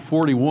Psalm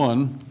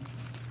 41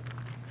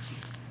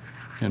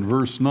 and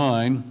verse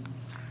 9,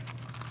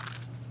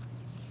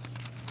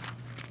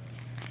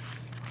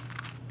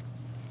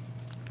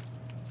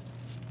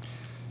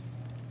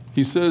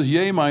 he says,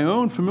 Yea, my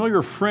own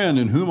familiar friend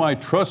in whom I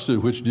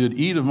trusted, which did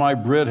eat of my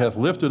bread, hath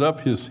lifted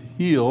up his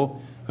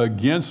heel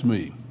against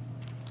me.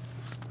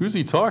 Who's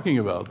he talking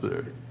about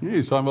there?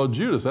 He's talking about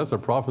Judas. That's a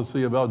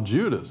prophecy about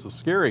Judas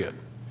Iscariot.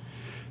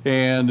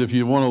 And if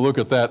you want to look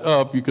at that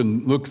up, you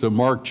can look to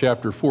Mark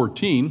chapter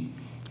 14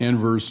 and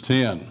verse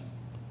 10,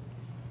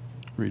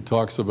 where he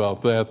talks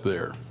about that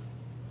there.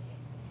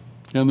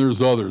 And there's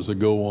others that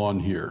go on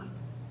here.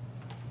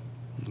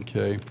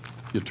 Okay,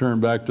 you turn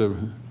back to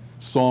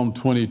Psalm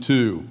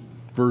 22,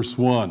 verse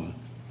 1.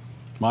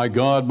 My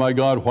God,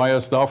 why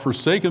hast thou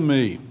forsaken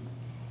me?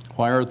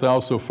 Why art thou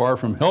so far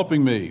from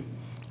helping me?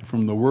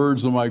 From the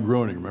words of my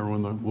groaning. Remember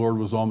when the Lord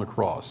was on the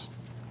cross.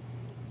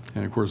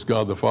 And of course,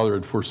 God the Father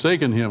had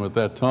forsaken him at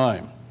that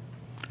time.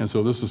 And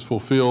so this is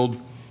fulfilled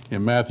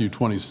in Matthew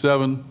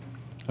 27,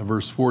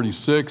 verse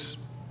 46,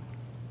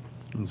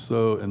 and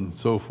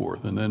so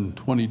forth. And then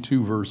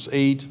 22, verse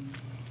 8,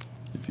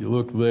 if you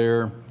look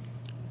there,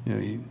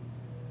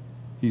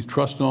 he's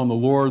trusting on the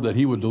Lord that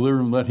he would deliver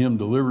him, let him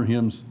deliver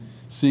him,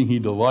 seeing he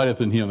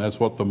delighteth in him.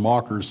 That's what the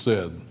mockers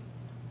said.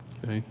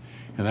 Okay?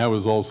 And that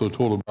was also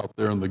told about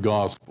there in the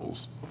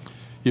Gospels.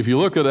 If you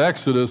look at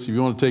Exodus, if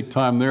you want to take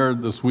time there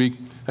this week,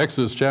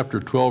 Exodus chapter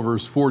 12,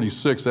 verse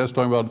 46, that's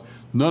talking about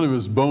none of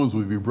his bones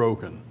would be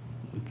broken.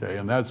 Okay,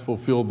 and that's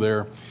fulfilled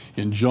there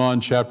in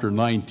John chapter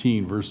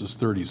 19, verses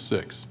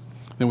 36.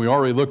 Then we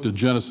already looked at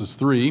Genesis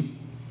 3,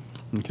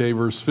 okay,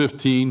 verse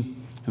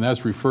 15, and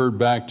that's referred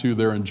back to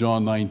there in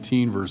John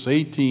 19, verse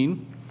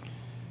 18.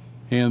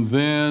 And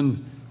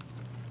then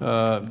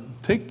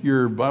take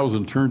your Bibles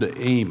and turn to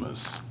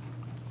Amos.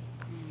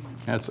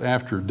 That's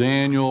after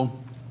Daniel,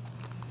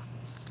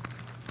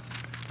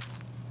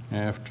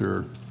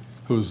 after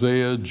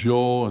Hosea,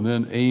 Joel, and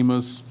then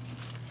Amos.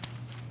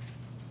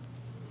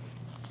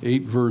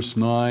 8 verse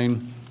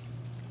 9.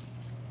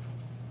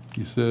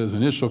 He says,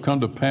 "And it shall come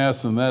to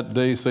pass in that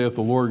day, saith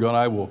the Lord God,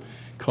 I will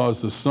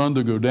cause the sun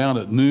to go down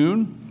at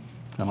noon,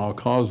 and I'll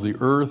cause the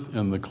earth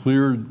and the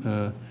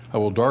clear, I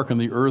will darken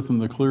the earth in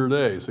the clear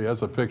day." See,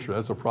 that's a picture.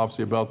 That's a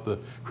prophecy about the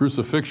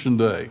crucifixion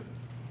day.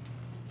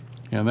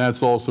 And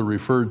that's also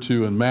referred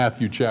to in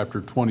Matthew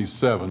chapter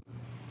 27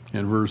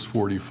 and verse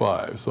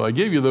 45. So I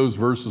gave you those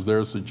verses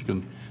there so that you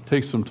can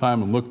take some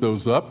time and look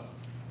those up.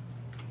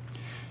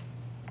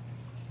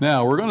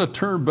 Now, we're going to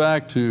turn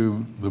back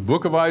to the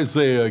book of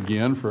Isaiah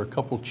again for a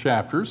couple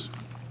chapters.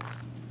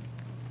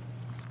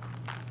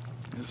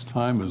 As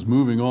time is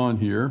moving on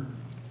here.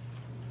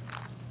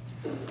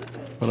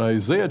 But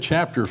Isaiah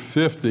chapter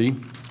 50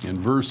 in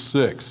verse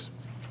 6,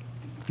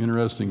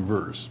 interesting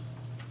verse.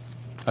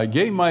 "I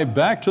gave my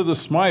back to the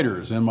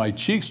smiters, and my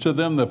cheeks to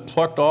them that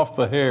plucked off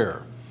the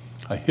hair.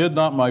 I hid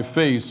not my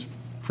face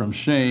from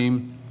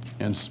shame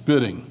and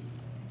spitting."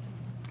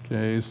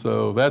 Okay,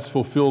 so that's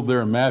fulfilled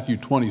there in Matthew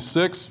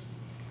 26,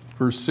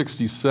 verse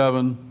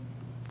 67,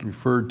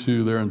 referred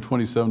to there in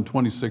 27,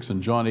 26,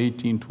 and John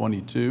 18,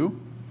 22.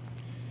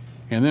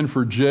 And then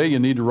for J, you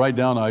need to write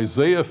down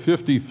Isaiah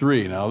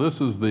 53. Now,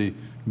 this is the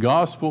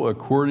gospel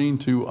according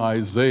to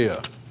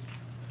Isaiah.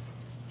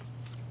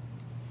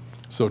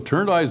 So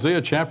turn to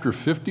Isaiah chapter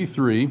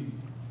 53.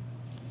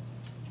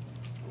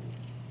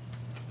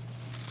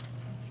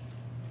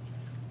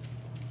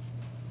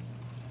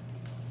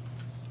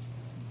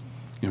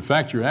 In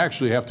fact, you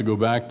actually have to go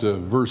back to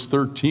verse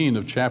 13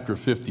 of chapter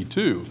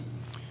 52,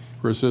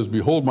 where it says,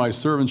 "Behold, my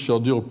servant shall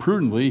deal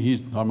prudently." He's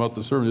talking about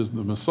the servant is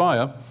the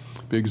Messiah.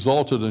 "Be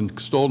exalted and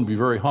extolled and be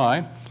very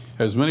high.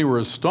 As many were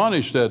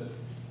astonished at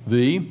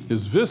thee,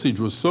 his visage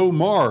was so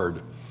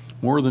marred,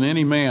 more than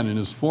any man, and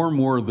his form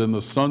more than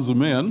the sons of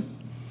men.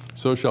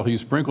 So shall he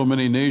sprinkle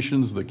many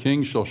nations. The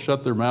kings shall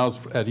shut their mouths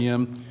at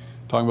him."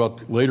 Talking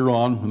about later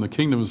on when the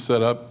kingdom is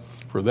set up.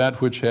 "For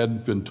that which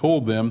had been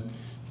told them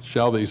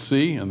shall they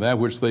see, and that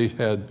which they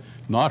had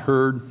not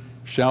heard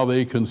shall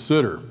they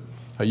consider."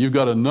 You've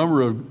got a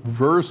number of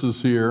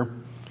verses here,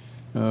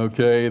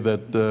 okay,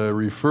 that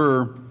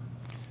refer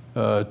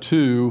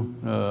to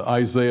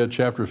Isaiah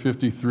chapter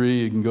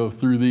 53. You can go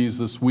through these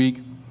this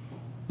week,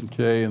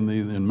 okay,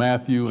 in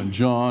Matthew and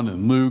John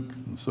and Luke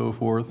and so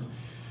forth.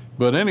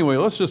 But anyway,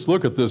 let's just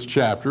look at this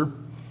chapter.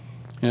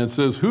 And it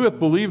says, "Who hath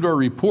believed our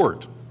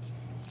report?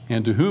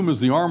 And to whom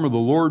is the arm of the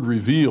Lord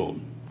revealed?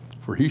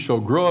 For he shall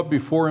grow up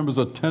before him as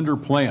a tender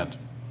plant,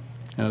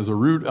 and as a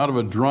root out of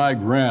a dry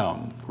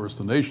ground." Of course,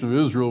 the nation of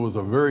Israel was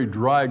a very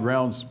dry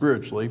ground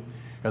spiritually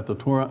at the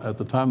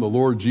time the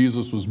Lord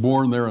Jesus was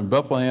born there in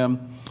Bethlehem.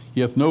 "He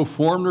hath no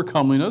form nor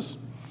comeliness,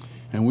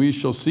 and we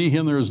shall see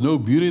him. There is no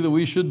beauty that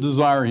we should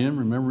desire him."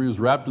 Remember, he was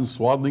wrapped in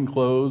swaddling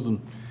clothes,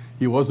 and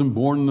he wasn't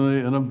born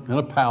in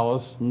a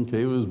palace. Okay,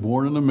 he was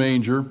born in a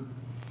manger.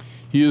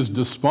 "He is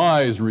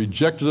despised and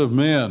rejected of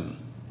men,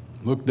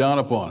 looked down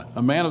upon,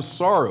 a man of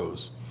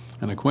sorrows,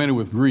 and acquainted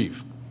with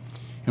grief.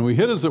 And we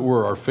hid, as it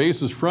were, our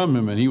faces from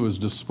him, and he was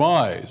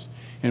despised,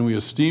 and we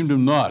esteemed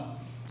him not."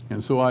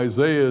 And so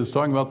Isaiah is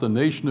talking about the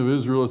nation of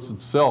Israel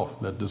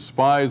itself that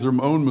despised their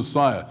own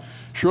Messiah.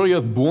 "Surely he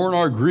hath borne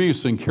our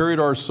griefs and carried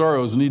our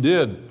sorrows," and he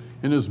did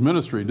in his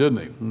ministry, didn't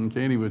he?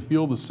 Okay, and he would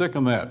heal the sick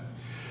in that.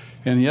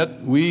 "And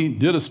yet we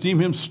did esteem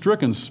him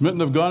stricken,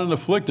 smitten of God, and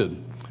afflicted.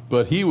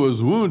 But he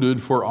was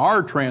wounded for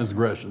our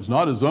transgressions,"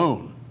 not his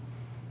own.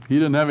 He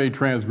didn't have any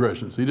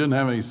transgressions. He didn't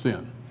have any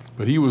sin.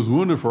 "But he was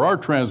wounded for our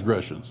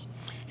transgressions.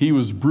 He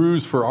was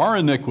bruised for our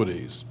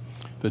iniquities.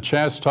 The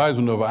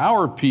chastisement of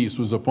our peace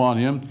was upon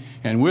him,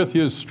 and with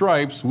his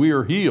stripes we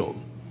are healed.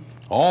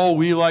 All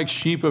we like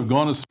sheep have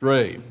gone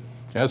astray."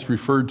 That's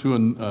referred to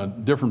in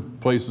different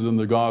places in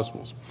the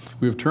Gospels.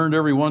 "We have turned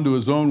every one to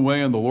his own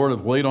way, and the Lord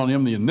hath laid on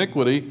him the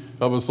iniquity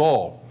of us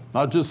all."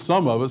 Not just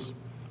some of us,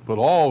 but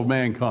all of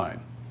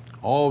mankind.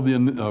 All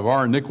of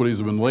our iniquities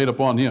have been laid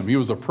upon him. "He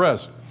was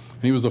oppressed,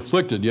 and he was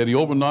afflicted, yet he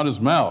opened not his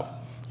mouth.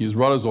 He is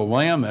brought as a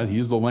lamb," that he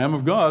is the Lamb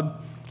of God,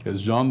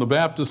 as John the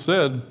Baptist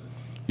said.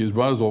 "He is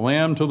brought as a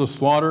lamb to the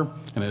slaughter,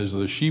 and as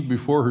the sheep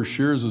before her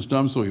shears is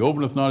dumb, so he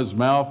openeth not his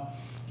mouth.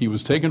 He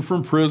was taken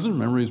from prison."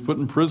 Remember, he was put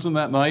in prison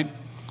that night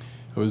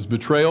of his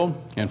betrayal,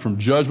 "and from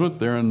judgment,"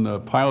 there in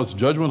Pilate's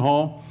judgment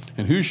hall.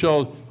 "And who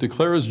shall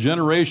declare his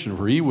generation?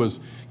 For he was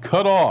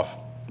cut off."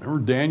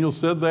 Remember Daniel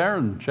said there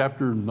in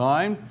chapter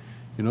 9,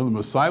 the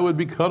Messiah would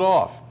be cut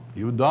off.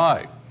 He would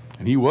die.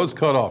 And he was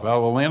cut off out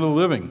of the land of the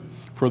living.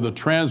 "For the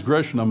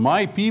transgression of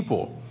my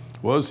people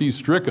was he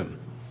stricken."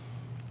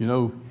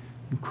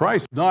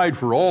 Christ died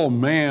for all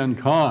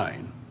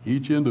mankind,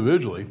 each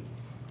individually,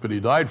 but he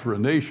died for a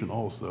nation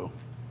also.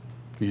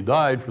 He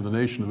died for the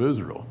nation of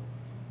Israel.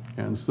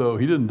 And so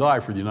he didn't die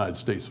for the United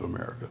States of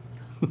America.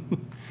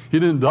 He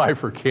didn't die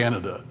for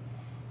Canada.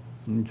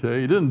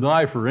 Okay? He didn't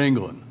die for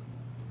England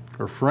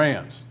or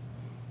France.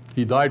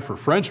 He died for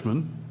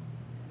Frenchmen.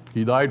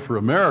 He died for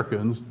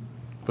Americans,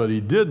 but he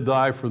did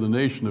die for the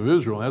nation of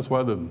Israel. And that's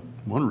why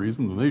one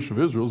reason the nation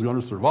of Israel is going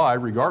to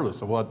survive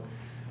regardless of what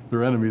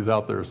their enemies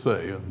out there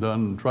say, have done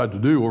and tried to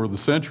do over the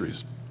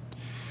centuries.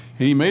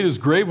 And he made his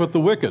grave with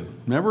the wicked.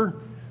 Remember?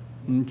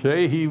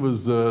 Okay, he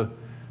was, what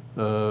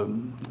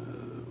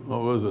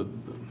was it?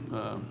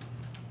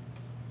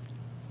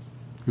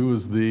 Who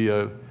was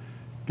the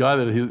guy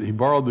that he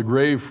borrowed the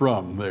grave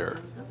from there?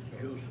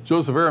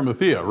 Joseph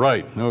Arimathea,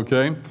 right,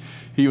 okay.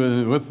 He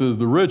was with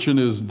the rich in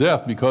his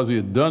death because he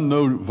had done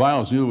no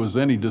violence, neither was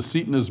any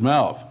deceit in his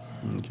mouth.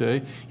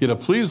 Okay, yet it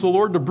pleased the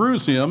Lord to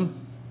bruise him.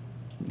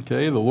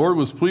 Okay, the Lord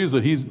was pleased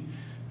that he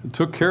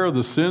took care of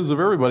the sins of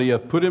everybody. He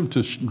hath put him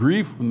to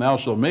grief, and thou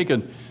shalt make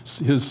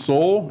his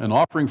soul an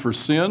offering for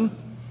sin.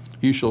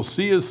 He shall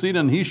see his seed,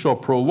 and he shall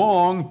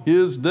prolong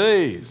his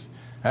days.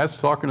 That's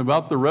talking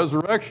about the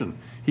resurrection.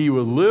 He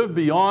would live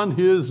beyond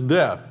his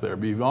death there,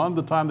 beyond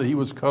the time that he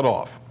was cut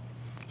off.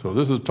 So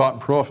this is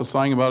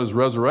prophesying about his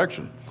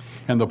resurrection.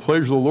 And the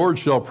pleasure of the Lord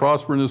shall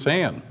prosper in his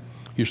hand.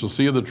 He shall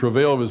see the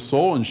travail of his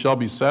soul and shall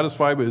be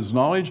satisfied with his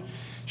knowledge.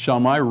 Shall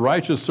my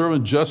righteous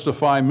servant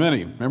justify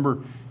many? Remember,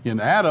 in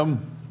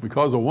Adam,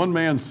 because of one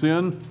man's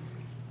sin,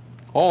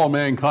 all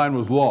mankind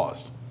was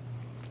lost.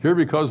 Here,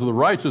 because of the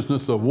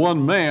righteousness of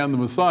one man, the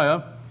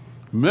Messiah,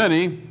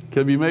 many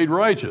can be made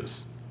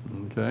righteous.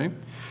 Okay?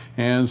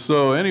 And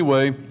so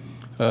anyway,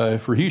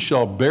 for he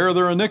shall bear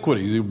their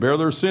iniquities, he will bear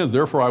their sins.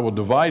 Therefore I will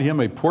divide him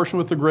a portion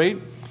with the great,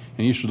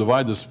 and he shall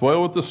divide the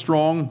spoil with the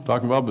strong,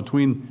 talking about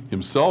between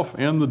himself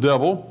and the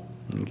devil,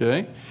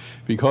 okay?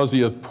 Because he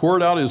hath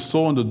poured out his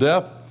soul into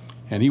death,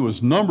 and he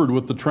was numbered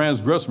with the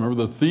transgressors.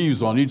 Remember the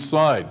thieves on each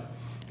side.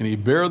 And he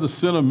bare the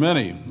sin of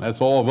many,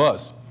 that's all of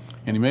us.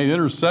 And he made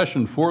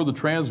intercession for the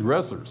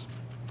transgressors.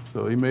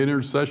 So he made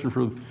intercession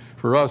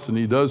for us, and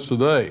he does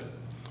today.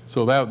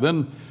 So that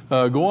then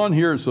go on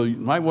here, so you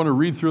might want to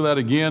read through that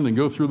again and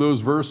go through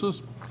those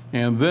verses,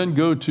 and then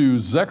go to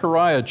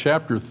Zechariah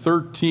chapter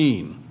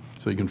 13.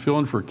 So you can fill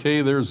in for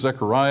K there,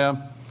 Zechariah.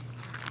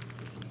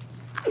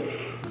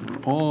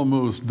 We're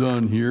almost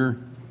done here.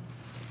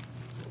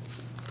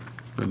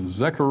 In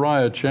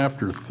Zechariah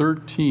chapter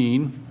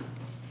 13.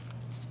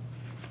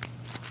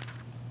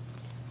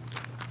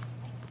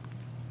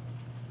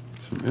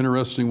 Some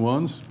interesting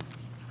ones.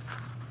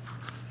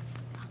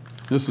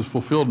 This is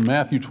fulfilled in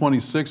Matthew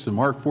 26 and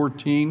Mark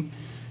 14.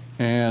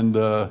 And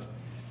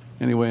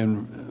anyway,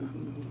 in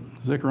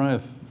Zechariah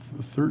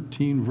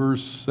 13,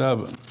 verse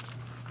 7.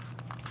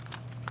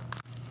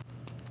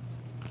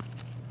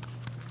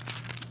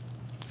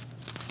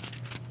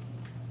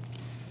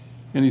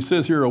 And he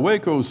says here,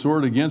 awake, O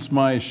sword, against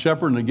my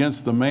shepherd and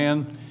against the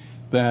man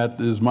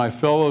that is my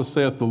fellow,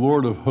 saith the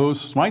Lord of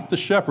hosts. Smite the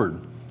shepherd,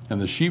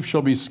 and the sheep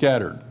shall be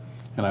scattered,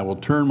 and I will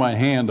turn my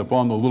hand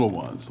upon the little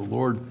ones. The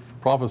Lord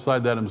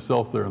prophesied that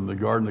himself there in the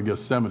Garden of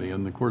Gethsemane,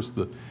 and of course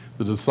the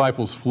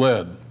disciples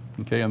fled,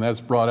 okay, and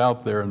that's brought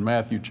out there in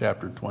Matthew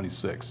chapter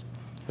 26,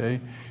 okay.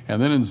 And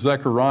then in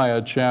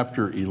Zechariah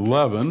chapter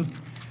 11,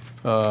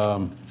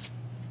 turn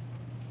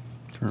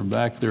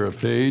back there a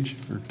page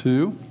or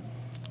two,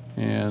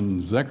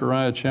 and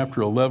Zechariah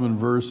chapter 11,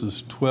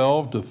 verses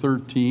 12 to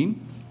 13.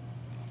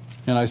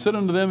 And I said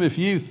unto them, if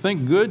ye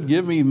think good,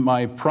 give me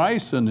my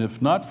price, and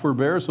if not,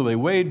 forbear. So they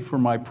weighed for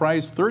my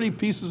price 30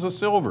 pieces of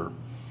silver.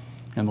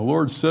 And the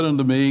Lord said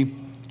unto me,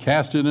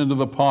 cast it into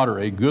the potter,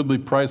 a goodly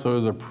price that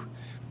was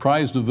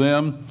apprised of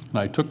them. And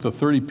I took the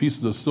 30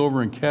 pieces of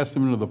silver and cast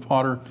them into the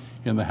potter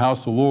in the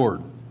house of the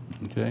Lord.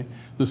 Okay,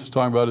 this is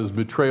talking about his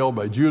betrayal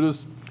by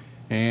Judas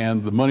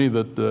and the money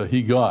that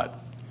he got.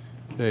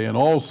 Okay, and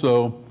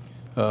also,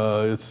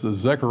 it's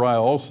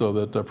Zechariah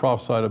also that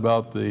prophesied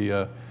about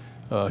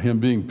him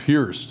being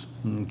pierced.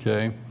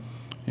 Okay,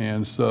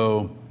 and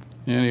so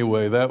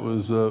anyway, that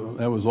was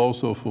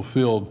also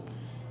fulfilled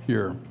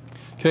here.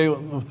 Okay,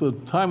 with the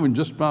time, we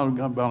just about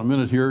a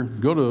minute here.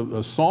 Go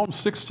to Psalm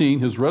 16,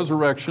 his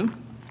resurrection.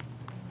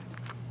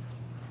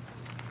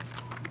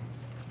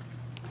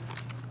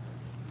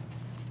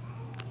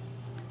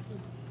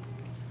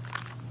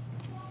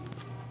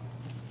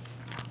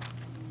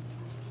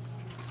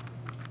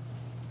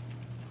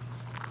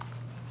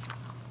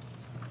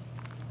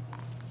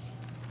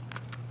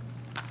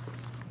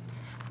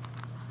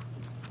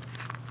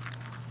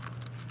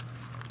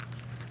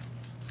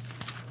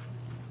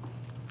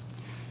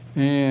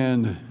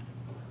 And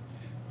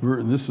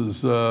this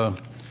is,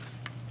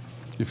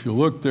 if you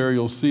look there,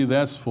 you'll see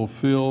that's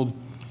fulfilled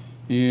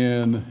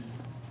in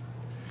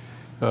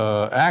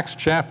Acts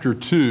chapter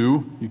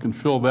 2. You can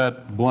fill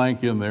that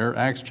blank in there.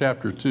 Acts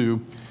chapter 2,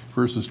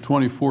 verses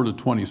 24 to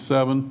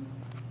 27.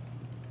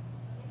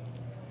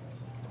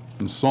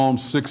 In Psalm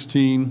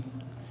 16,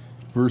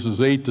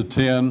 verses 8 to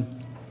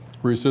 10,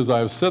 where he says, I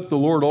have set the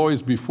Lord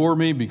always before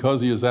me,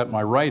 because he is at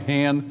my right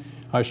hand.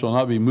 I shall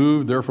not be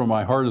moved, therefore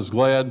my heart is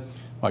glad.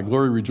 My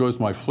glory rejoice,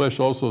 my flesh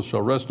also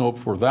shall rest in hope,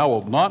 for thou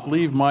wilt not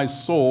leave my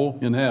soul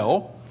in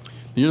hell,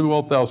 neither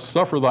wilt thou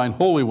suffer thine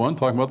Holy One,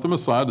 talking about the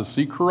Messiah, to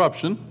see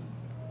corruption.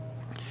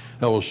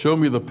 Thou wilt show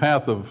me the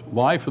path of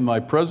life, in thy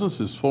presence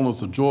is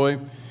fullness of joy.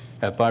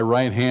 At thy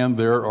right hand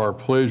there are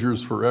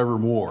pleasures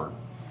forevermore.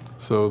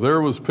 So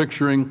there was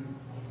picturing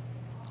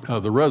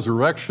the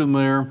resurrection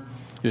there.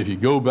 If you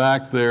go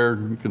back there,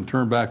 you can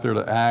turn back there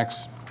to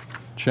Acts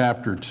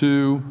chapter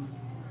 2.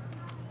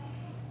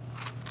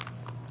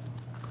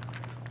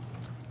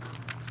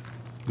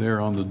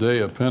 There on the day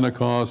of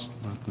Pentecost,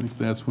 I think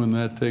that's when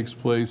that takes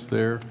place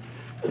there.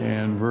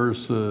 And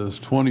verses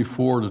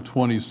 24 to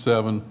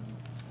 27.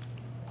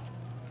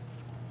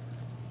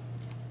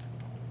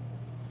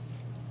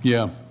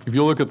 Yeah, if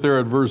you look at there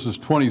at verses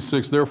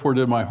 26, therefore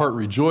did my heart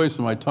rejoice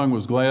and my tongue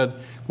was glad.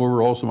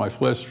 Moreover also my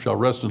flesh shall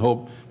rest in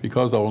hope,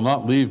 because thou wilt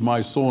not leave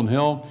my soul in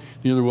hell,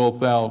 neither wilt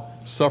thou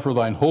suffer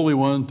thine Holy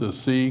One to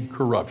see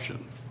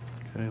corruption.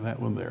 Okay, that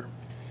one there.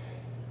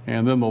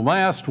 And then the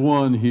last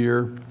one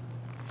here,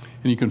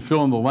 and you can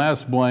fill in the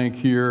last blank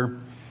here,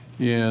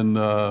 in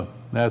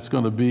that's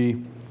going to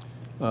be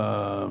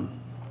Psalm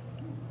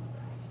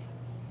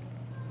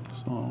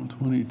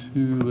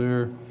 22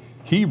 there.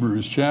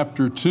 Hebrews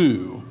chapter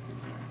 2.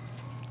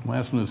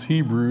 Last one is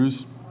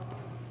Hebrews.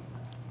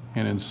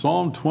 And in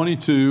Psalm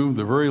 22,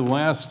 the very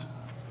last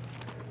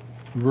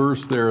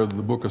verse there of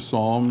the book of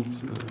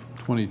Psalms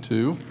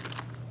 22.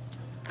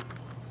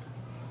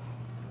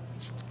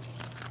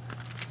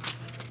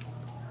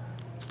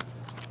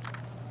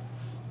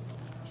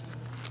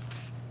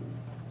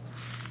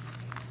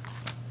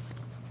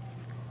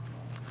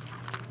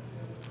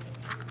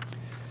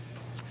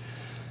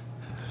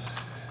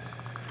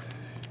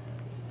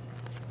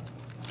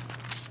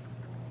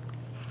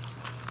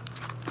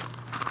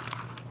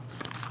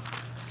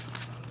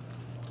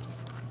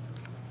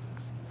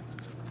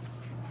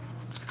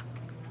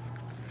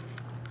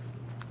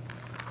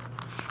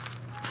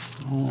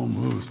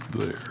 Almost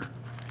there.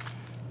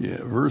 Yeah,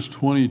 verse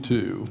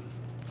 22.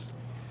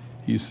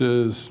 He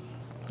says,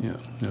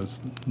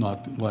 it's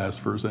not the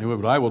last verse anyway,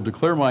 but I will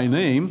declare my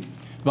name,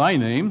 thy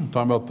name,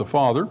 talking about the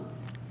Father,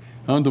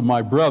 unto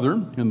my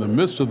brethren, in the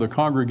midst of the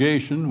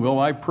congregation will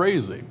I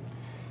praise thee.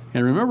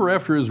 And remember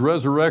after his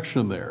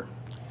resurrection there,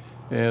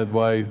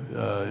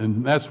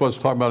 and that's what's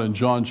talking about in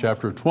John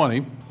chapter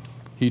 20,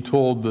 he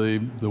told the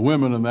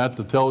women in that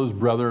to tell his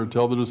brother,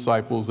 tell the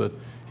disciples that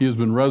he has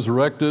been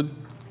resurrected.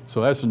 So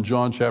that's in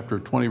John chapter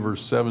 20,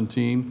 verse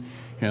 17.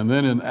 And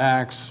then in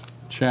Acts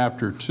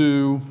chapter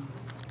 2,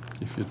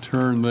 if you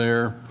turn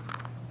there,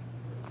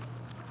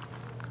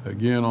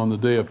 again on the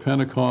day of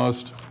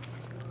Pentecost,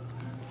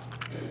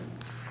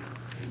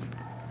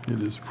 it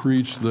is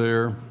preached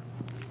there.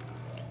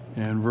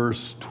 And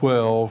verse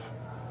 12.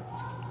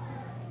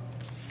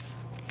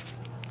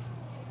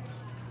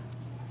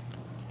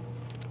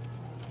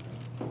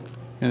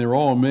 And they were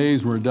all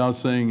amazed and were down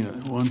saying,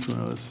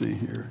 let's see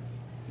here.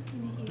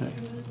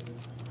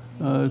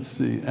 Let's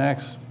see,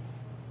 Acts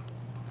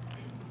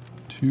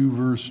 2,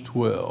 verse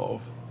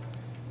 12.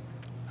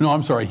 No,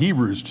 I'm sorry,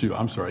 Hebrews 2.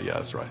 I'm sorry, yeah,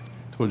 that's right.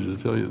 I told you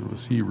to tell you it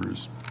was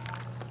Hebrews.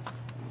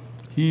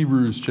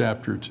 Hebrews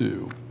chapter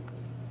 2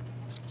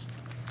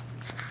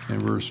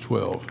 and verse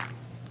 12.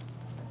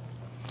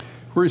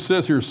 Where he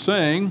says here,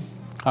 saying,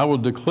 I will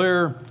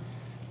declare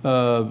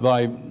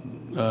thy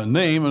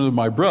name unto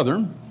my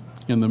brethren,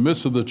 in the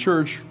midst of the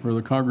church or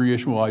the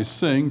congregation will I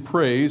sing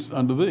praise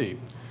unto thee.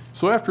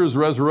 So after his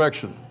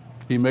resurrection,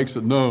 he makes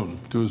it known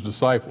to his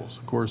disciples,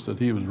 of course, that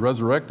he was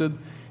resurrected,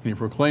 and he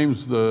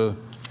proclaims the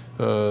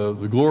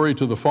glory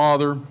to the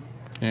Father,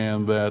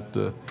 and that,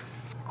 of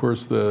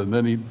course,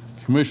 then he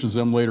commissions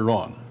them later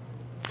on.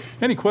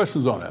 Any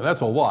questions on that?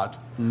 That's a lot,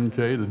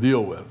 okay, to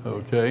deal with,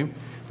 okay?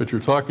 But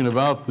you're talking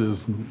about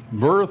his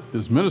birth,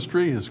 his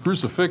ministry, his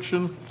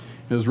crucifixion,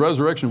 his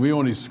resurrection. We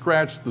only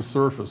scratched the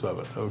surface of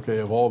it, okay,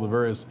 of all the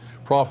various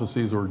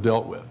prophecies that were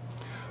dealt with.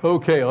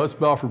 Okay, let's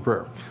bow for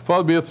prayer.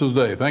 Father, be with us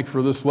today. Thank you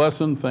for this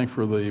lesson. Thank you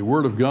for the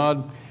Word of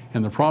God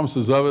and the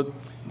promises of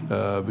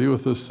it. Be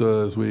with us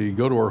as we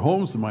go to our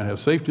homes that might have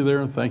safety there.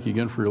 And thank you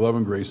again for your love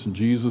and grace. In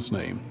Jesus'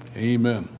 name, amen.